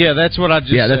 Yeah, that's what I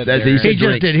just said. He just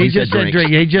said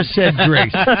drink. He just said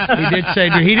drinks. He did say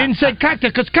drink. He didn't say cocktail,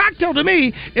 because cocktail to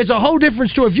me is a whole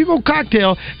different story. If you go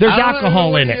cocktail, there's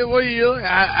alcohol in it.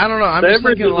 I don't know. I'm just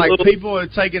thinking like people are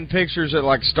taking pictures at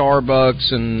like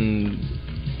Starbucks and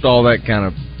all that kind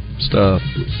of stuff.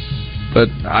 But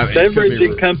beverage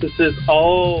encompasses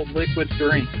all liquid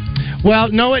drinks. Well,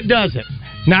 no, it doesn't.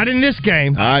 Not in this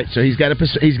game. All right, so he's got a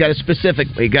specific.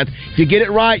 If you get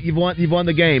it right, you've won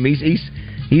the game.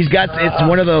 He's got. It's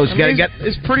one of those.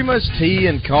 It's pretty much tea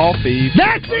and coffee.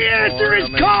 That's the answer. Is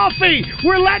coffee.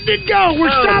 We're letting it go. We're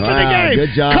stopping the game.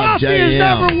 Good job, coffee JM. is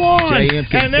number 1. JM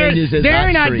continues his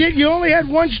Darren, hot streak. you only had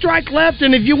 1 strike left,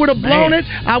 and if you would have blown it,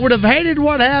 I would have hated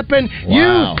what happened. Wow.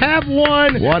 You have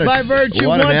won by virtue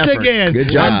once again. Good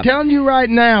job. I'm telling you right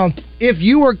now. If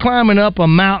you were climbing up a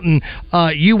mountain,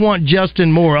 you want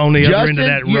Justin Moore on the other end of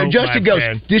that rope. Justin goes,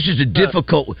 this is a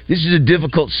difficult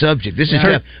subject. This is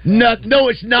tough. No,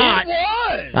 it's not. It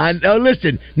was. I know.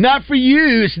 Listen, not for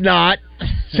you. It's not.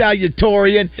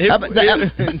 Salutatorian.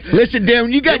 Listen,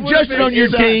 Darren, you got Justin on your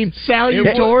team.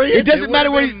 Salutatorian. It doesn't matter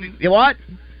what.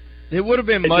 It would have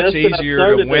been much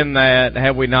easier to win that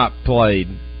had we not played.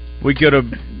 We could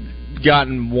have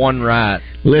gotten 1 right.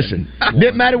 Listen,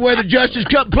 didn't matter whether Justin's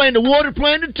playing the 1 or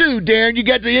playing the 2, Darren. You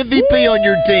got the MVP on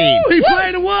your team. He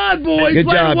played the 1, boy. Good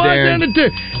job, Darren. And the 2.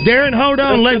 Darren, hold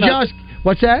on. Let Josh.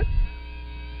 What's that?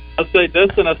 I say,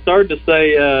 Dustin, I started to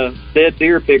say dead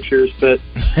deer pictures, but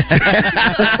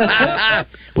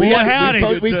we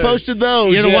posted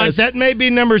those. You know what? That may be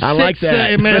number 6. I like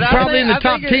that. Probably in the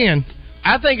top 10.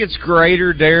 I think it's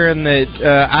greater, Darren, that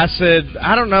I said,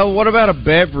 I don't know, what about a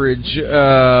beverage,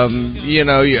 a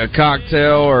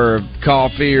cocktail or a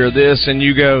coffee or this, and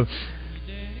you go,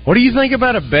 what do you think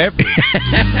about a beverage?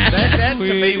 that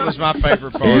to me was my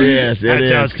favorite part. Yes, it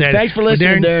is. Outstanding. Thanks for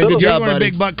listening, Darren. Good job, buddy. You're a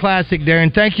Big Buck Classic,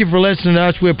 Darren. Thank you for listening to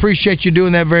us. We appreciate you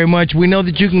doing that very much. We know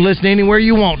that you can listen anywhere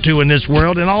you want to in this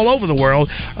world and all over the world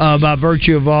by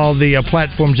virtue of all the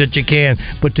platforms that you can.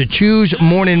 But to choose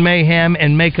Morning Mayhem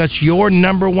and make us your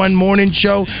number 1 morning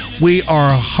show, we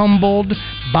are humbled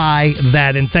by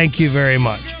that. And thank you very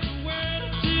much.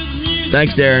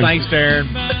 Thanks, Darren. Thanks, Darren.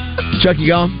 Chuck, you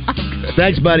gone?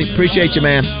 Thanks, buddy. Appreciate you,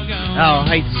 man. Oh, I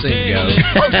hate to see you go.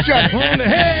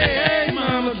 Hey,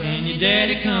 mama, can your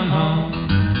daddy come home?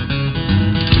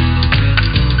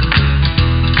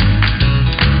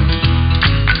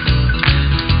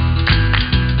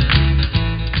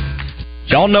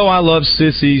 Y'all know I love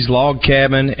Sissy's Log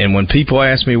Cabin, and when people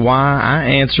ask me why, I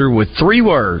answer with 3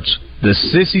 words. The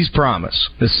Sissy's Promise.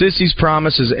 The Sissy's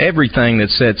Promise is everything that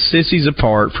sets Sissy's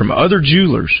apart from other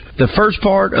jewelers. The first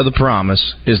part of the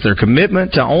promise is their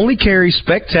commitment to only carry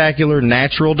spectacular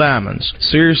natural diamonds.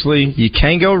 Seriously, you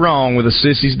can't go wrong with a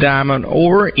Sissy's diamond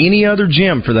or any other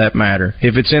gem for that matter.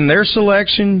 If it's in their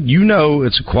selection, you know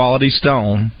it's a quality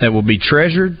stone that will be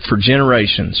treasured for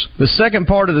generations. The second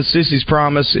part of the Sissy's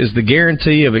Promise is the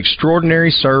guarantee of extraordinary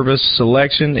service,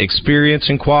 selection, experience,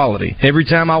 and quality. Every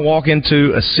time I walk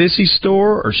into a Sissy's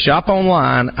store or shop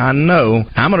online, I know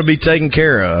I'm going to be taken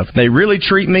care of. They really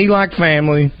treat me like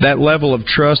family. That level of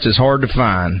trust is hard to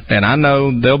find, and I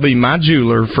know they'll be my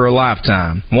jeweler for a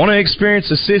lifetime. Want to experience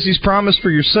the Sissy's Promise for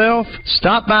yourself?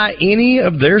 Stop by any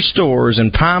of their stores in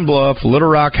Pine Bluff, Little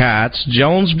Rock Heights,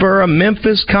 Jonesboro,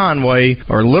 Memphis, Conway,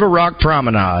 or Little Rock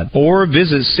Promenade, or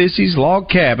visit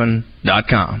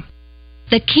Sissy'sLogCabin.com.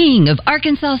 The king of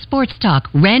Arkansas sports talk,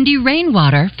 Randy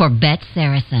Rainwater for Bet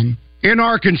Saracen. In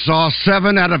Arkansas,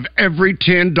 7 out of every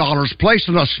 $10 placed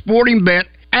on a sporting bet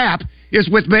app is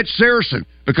with Bet Saracen,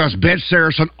 because Bet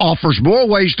Saracen offers more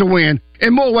ways to win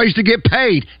and more ways to get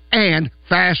paid, and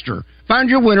faster. Find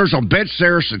your winners on Bet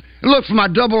Saracen and look for my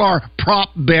Double R prop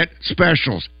bet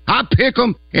specials. I pick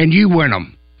them and you win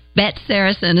them. Bet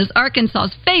Saracen is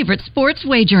Arkansas's favorite sports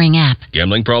wagering app.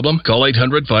 Gambling problem? Call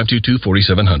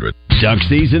 800-522-4700. Duck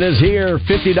season is here.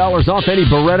 $50 off any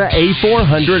Beretta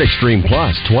A400 Extreme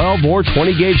Plus 12 or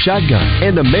 20 gauge shotgun,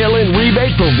 and a mail-in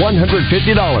rebate for $150.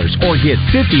 Or get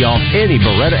 $50 off any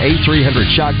Beretta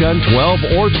A300 shotgun 12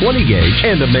 or 20 gauge,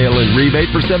 and a mail-in rebate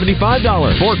for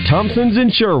 $75. Fort Thompson's in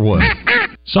Sherwood.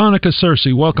 Sonica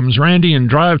Cersei welcomes Randy and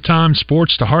Drive Time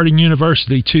Sports to Harding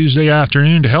University Tuesday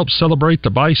afternoon to help celebrate the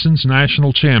Bison's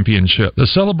National Championship. The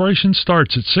celebration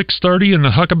starts at 6:30 in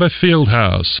the Huckabee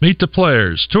Fieldhouse. Meet the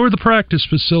players, tour the practice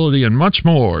facility, and much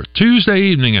more. Tuesday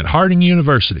evening at Harding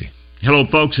University. Hello,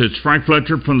 folks. It's Frank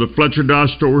Fletcher from the Fletcher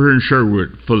Dodge store here in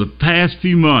Sherwood. For the past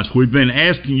few months, we've been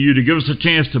asking you to give us a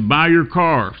chance to buy your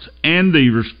cars, and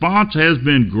the response has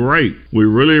been great. We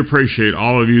really appreciate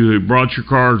all of you who brought your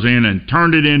cars in and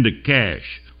turned it into cash.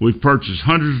 We've purchased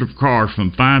hundreds of cars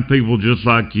from fine people just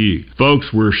like you.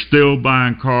 Folks, we're still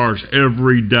buying cars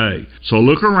every day. So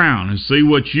look around and see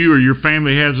what you or your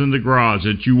family has in the garage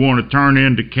that you want to turn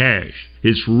into cash.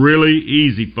 It's really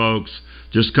easy, folks.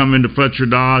 Just come into Fletcher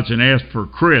Dodge and ask for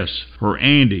Chris or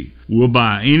Andy. We'll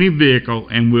buy any vehicle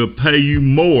and we'll pay you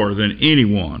more than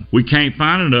anyone. We can't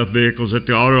find enough vehicles at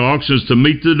the auto auctions to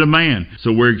meet the demand,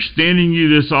 so we're extending you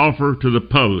this offer to the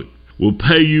public. We'll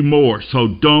pay you more, so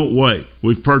don't wait.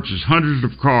 We've purchased hundreds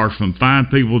of cars from fine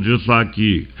people just like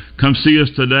you. Come see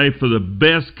us today for the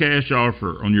best cash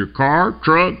offer on your car,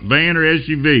 truck, van, or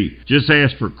SUV. Just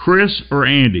ask for Chris or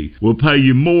Andy. We'll pay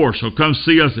you more, so come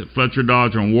see us at Fletcher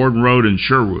Dodge on Warden Road in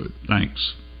Sherwood.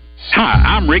 Thanks.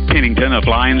 Hi, I'm Rick Pennington of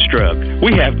Lions Drug.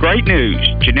 We have great news.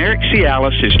 Generic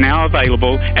Cialis is now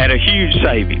available at a huge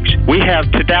savings. We have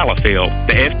Tadalafil,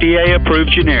 the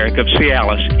FDA-approved generic of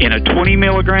Cialis, in a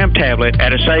 20-milligram tablet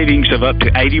at a savings of up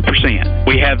to 80%.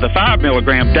 We have the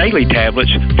 5-milligram daily tablets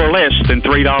for less than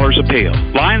 $3 a pill.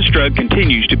 Lions Drug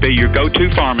continues to be your go-to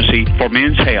pharmacy for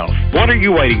men's health. What are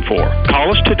you waiting for?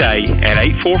 Call us today at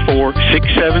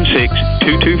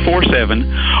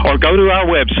 844-676-2247 or go to our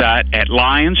website at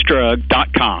lionsdrug.com.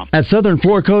 At Southern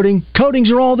Floor Coating, coatings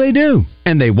are all they do,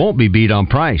 and they won't be beat on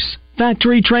price.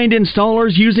 Factory-trained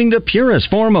installers using the purest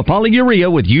form of polyurea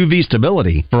with UV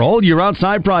stability for all your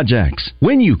outside projects.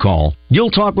 When you call,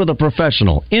 you'll talk with a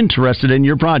professional interested in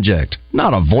your project,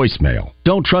 not a voicemail.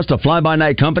 Don't trust a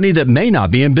fly-by-night company that may not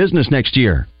be in business next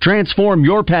year. Transform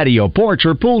your patio, porch,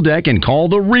 or pool deck and call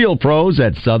the real pros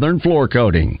at Southern Floor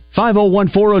Coating.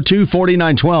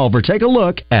 501-402-4912 or take a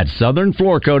look at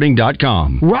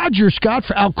southernfloorcoating.com. Roger Scott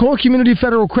for Alcoa Community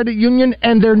Federal Credit Union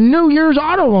and their New Year's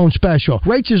auto loan special.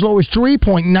 Rates as low as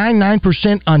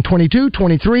 3.99% on 22,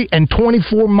 23, and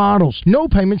 24 models. No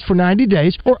payments for 90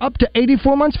 days or up to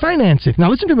 84 months financing. Now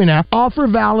listen to me now. Offer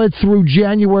valid through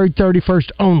January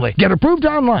 31st only. Get approved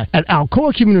online at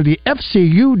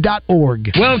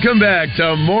alcoacommunityfcu.org. Welcome back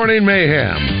to Morning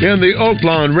Mayhem in the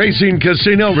Oaklawn Racing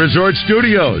Casino Resort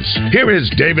Studios. Here is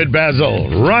David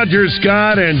Basil, Roger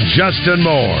Scott, and Justin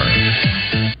Moore.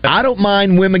 I don't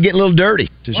mind women getting a little dirty.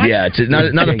 Yeah, it's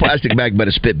not a plastic bag, but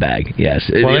a spit bag. Yes.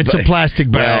 It's a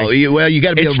plastic bag. Well, you got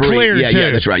to be able to breathe. Clear, yeah,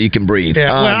 too. that's right. You can breathe.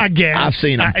 Yeah, well, I guess. I've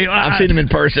seen them. I've seen them in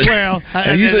person. Well,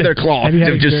 and usually they're cloth. Have you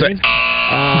had just say,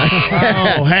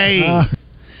 oh, hey.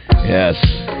 Yes.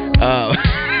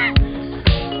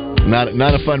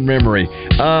 Not a fun memory.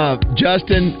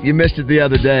 Justin, you missed it the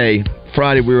other day.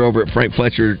 Friday, we were over at Frank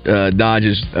Fletcher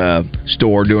Dodge's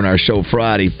store doing our show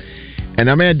Friday, and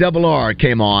our man Double R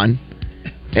came on,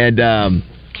 and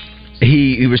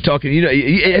he was talking. You know,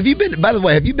 have you been? By the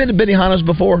way, have you been to Benihana's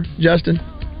before, Justin?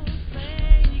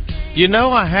 You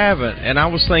know, I haven't, and I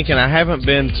was thinking I haven't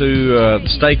been to the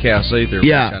steakhouse either.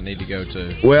 Yeah, which I need to go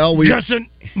to. Well, Justin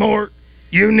Moore,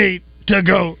 you need to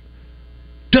go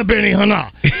to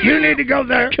Benihana. You need to go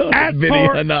there. Ask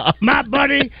for my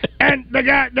buddy and the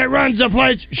guy that runs the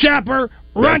place, Shapper,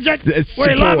 runs it.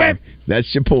 We love him.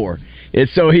 That's Shapur.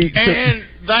 It's and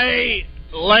they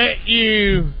let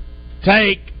you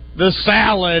take the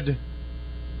salad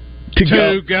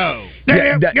to go.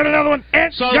 There, get another one.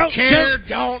 And so go,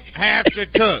 don't have to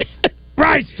cook.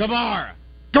 Right. Tomorrow.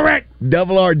 Correct.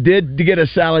 Double R did to get a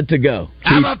salad to go.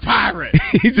 I'm a pirate.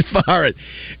 He's a pirate.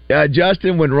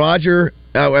 Justin, when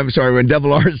when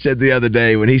Double R said the other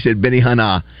day, when he said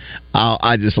Benihana,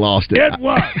 I just lost it. It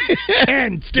was.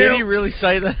 And still. Did he really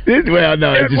say that? Well,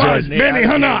 no. It was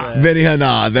Benihana.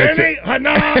 Benihana.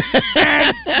 Benihana.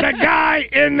 And the guy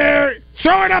in there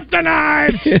throwing up the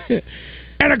knives.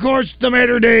 And, of course, the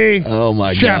maitre d'. Oh,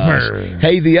 my Shepherd. gosh.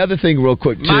 Hey, the other thing real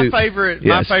quick, too. My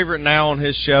favorite now on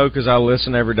his show, because I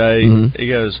listen every day, he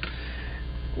goes,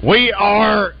 we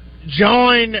are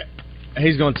joined...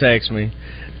 He's going to text me.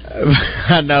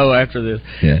 I know after this.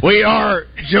 Yeah. We are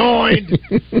joined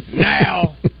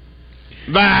now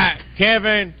by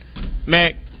Kevin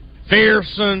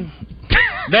McPherson,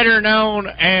 better known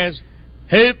as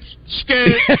Hoops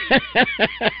Scoop.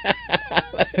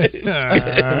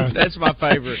 That's my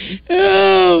favorite.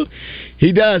 Oh,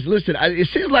 he does. Listen, it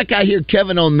seems like I hear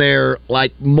Kevin on there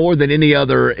like more than any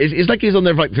other. It's like he's on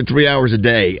there for 3 hours a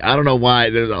day. I don't know why.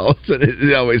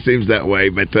 It always seems that way.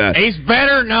 But he's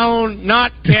better known,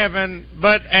 not Kevin,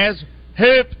 but as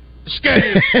Hoop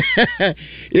Scoop.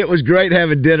 It was great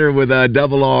having dinner with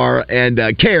Double R and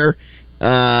Care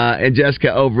and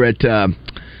Jessica over at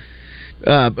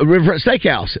Riverfront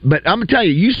Steakhouse. But I'm gonna tell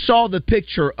you, you saw the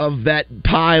picture of that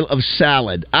pile of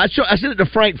salad. I sent it to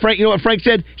Frank. Frank, you know what Frank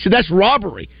said? He said that's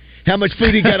robbery. How much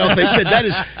food he got off? They said that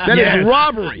is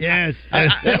robbery. Yes.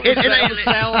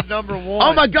 Salad number one.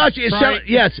 Oh my gosh!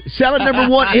 Salad number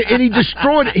one, and he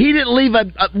destroyed it. He didn't leave a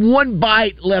one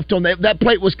bite left on that. That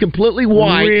plate was completely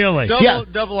white. Really?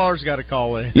 Double R's got a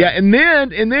call in. Yeah, and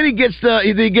then he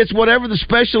gets whatever the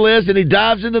special is, and he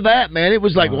dives into that. Man, it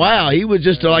was like wow, he was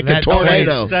just like a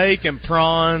tornado. Steak and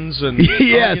prawns and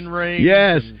onion rings.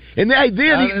 Yes. And then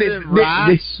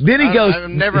he goes. I've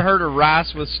never heard of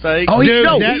rice with steak. Oh, Dude,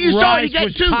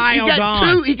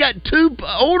 he got two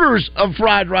orders of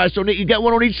fried rice on it. He got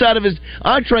one on each side of his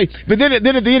entree. But then at the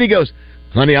end he goes,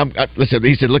 "Honey, listen."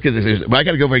 He said, "Look at this. I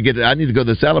got to go over and get it. I need to go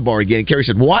to the salad bar again." And Carrie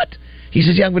said, "What?" He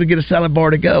says, "Yeah, I'm going to get a salad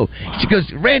bar to go." Wow. She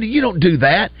goes, "Randy, you don't do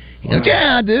that." He goes,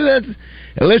 "Yeah, I do that."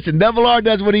 Listen, Double R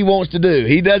does what he wants to do.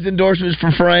 He does endorsements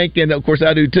for Frank, and of course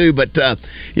I do too. But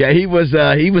he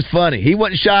was funny. He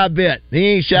wasn't shy a bit. He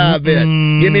ain't shy a bit.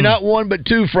 Give me not one but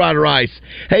two fried rice.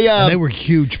 Hey, they were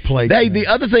huge plates. Hey, the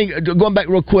other thing, going back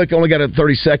real quick, I only got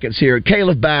 30 seconds here.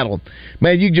 Caleb Battle,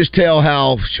 man, you can just tell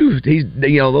how he's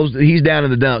down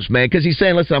in the dumps, man, because he's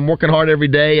saying, "Listen, I'm working hard every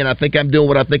day, and I think I'm doing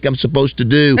what I think I'm supposed to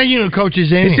do." Hey, Coach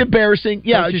is in. It's embarrassing.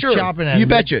 Yeah, sure. You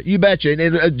betcha.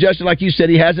 And Justin, like you said,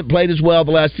 he hasn't played as well the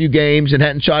last few games and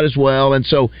hadn't shot as well, and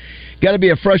so got to be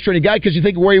a frustrating guy because you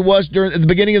think of where he was at the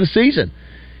beginning of the season.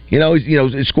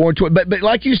 He's scoring but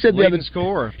like you said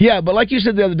but like you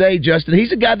said the other day, Justin,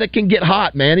 he's a guy that can get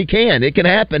hot, man. It can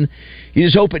happen. You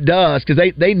just hope it does because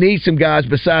they need some guys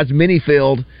besides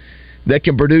Minifield that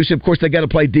can produce. Of course, they got to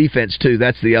play defense too.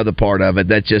 That's the other part of it.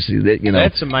 That's just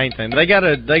That's the main thing. They got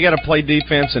to play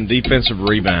defense and defensive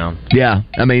rebound. Yeah,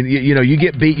 I mean, you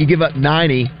get beat, you give up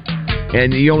 90.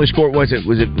 And you only scored, was it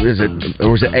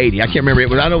 80? I can't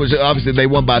remember. I know it was obviously they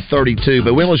won by 32,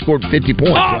 but we only scored 50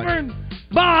 points. Auburn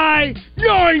by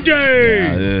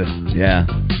 90! Yeah,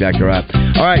 exactly right.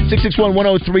 All right,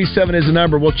 661-1037 is the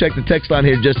number. We'll check the text line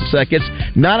here in just a second.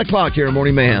 It's 9 o'clock here in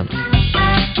Morning Mayhem.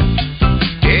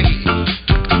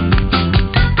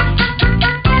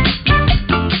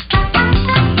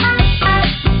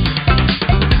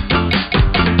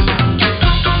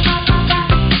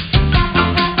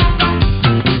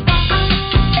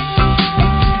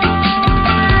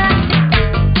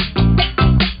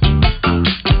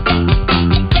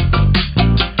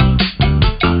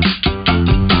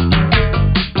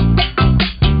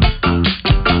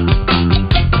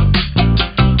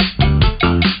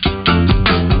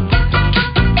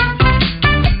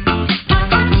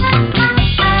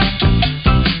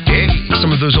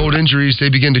 Injuries, they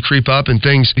begin to creep up and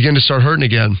things begin to start hurting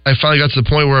again. I finally got to the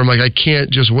point where I'm like, I can't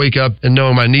just wake up and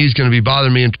know my knee's going to be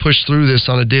bothering me and push through this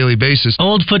on a daily basis.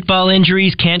 Old football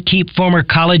injuries can't keep former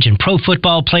college and pro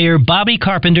football player Bobby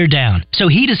Carpenter down. So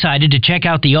he decided to check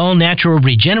out the all-natural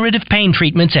regenerative pain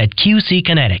treatments at QC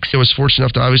Kinetics. I was fortunate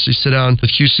enough to obviously sit down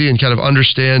with QC and kind of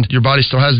understand your body still has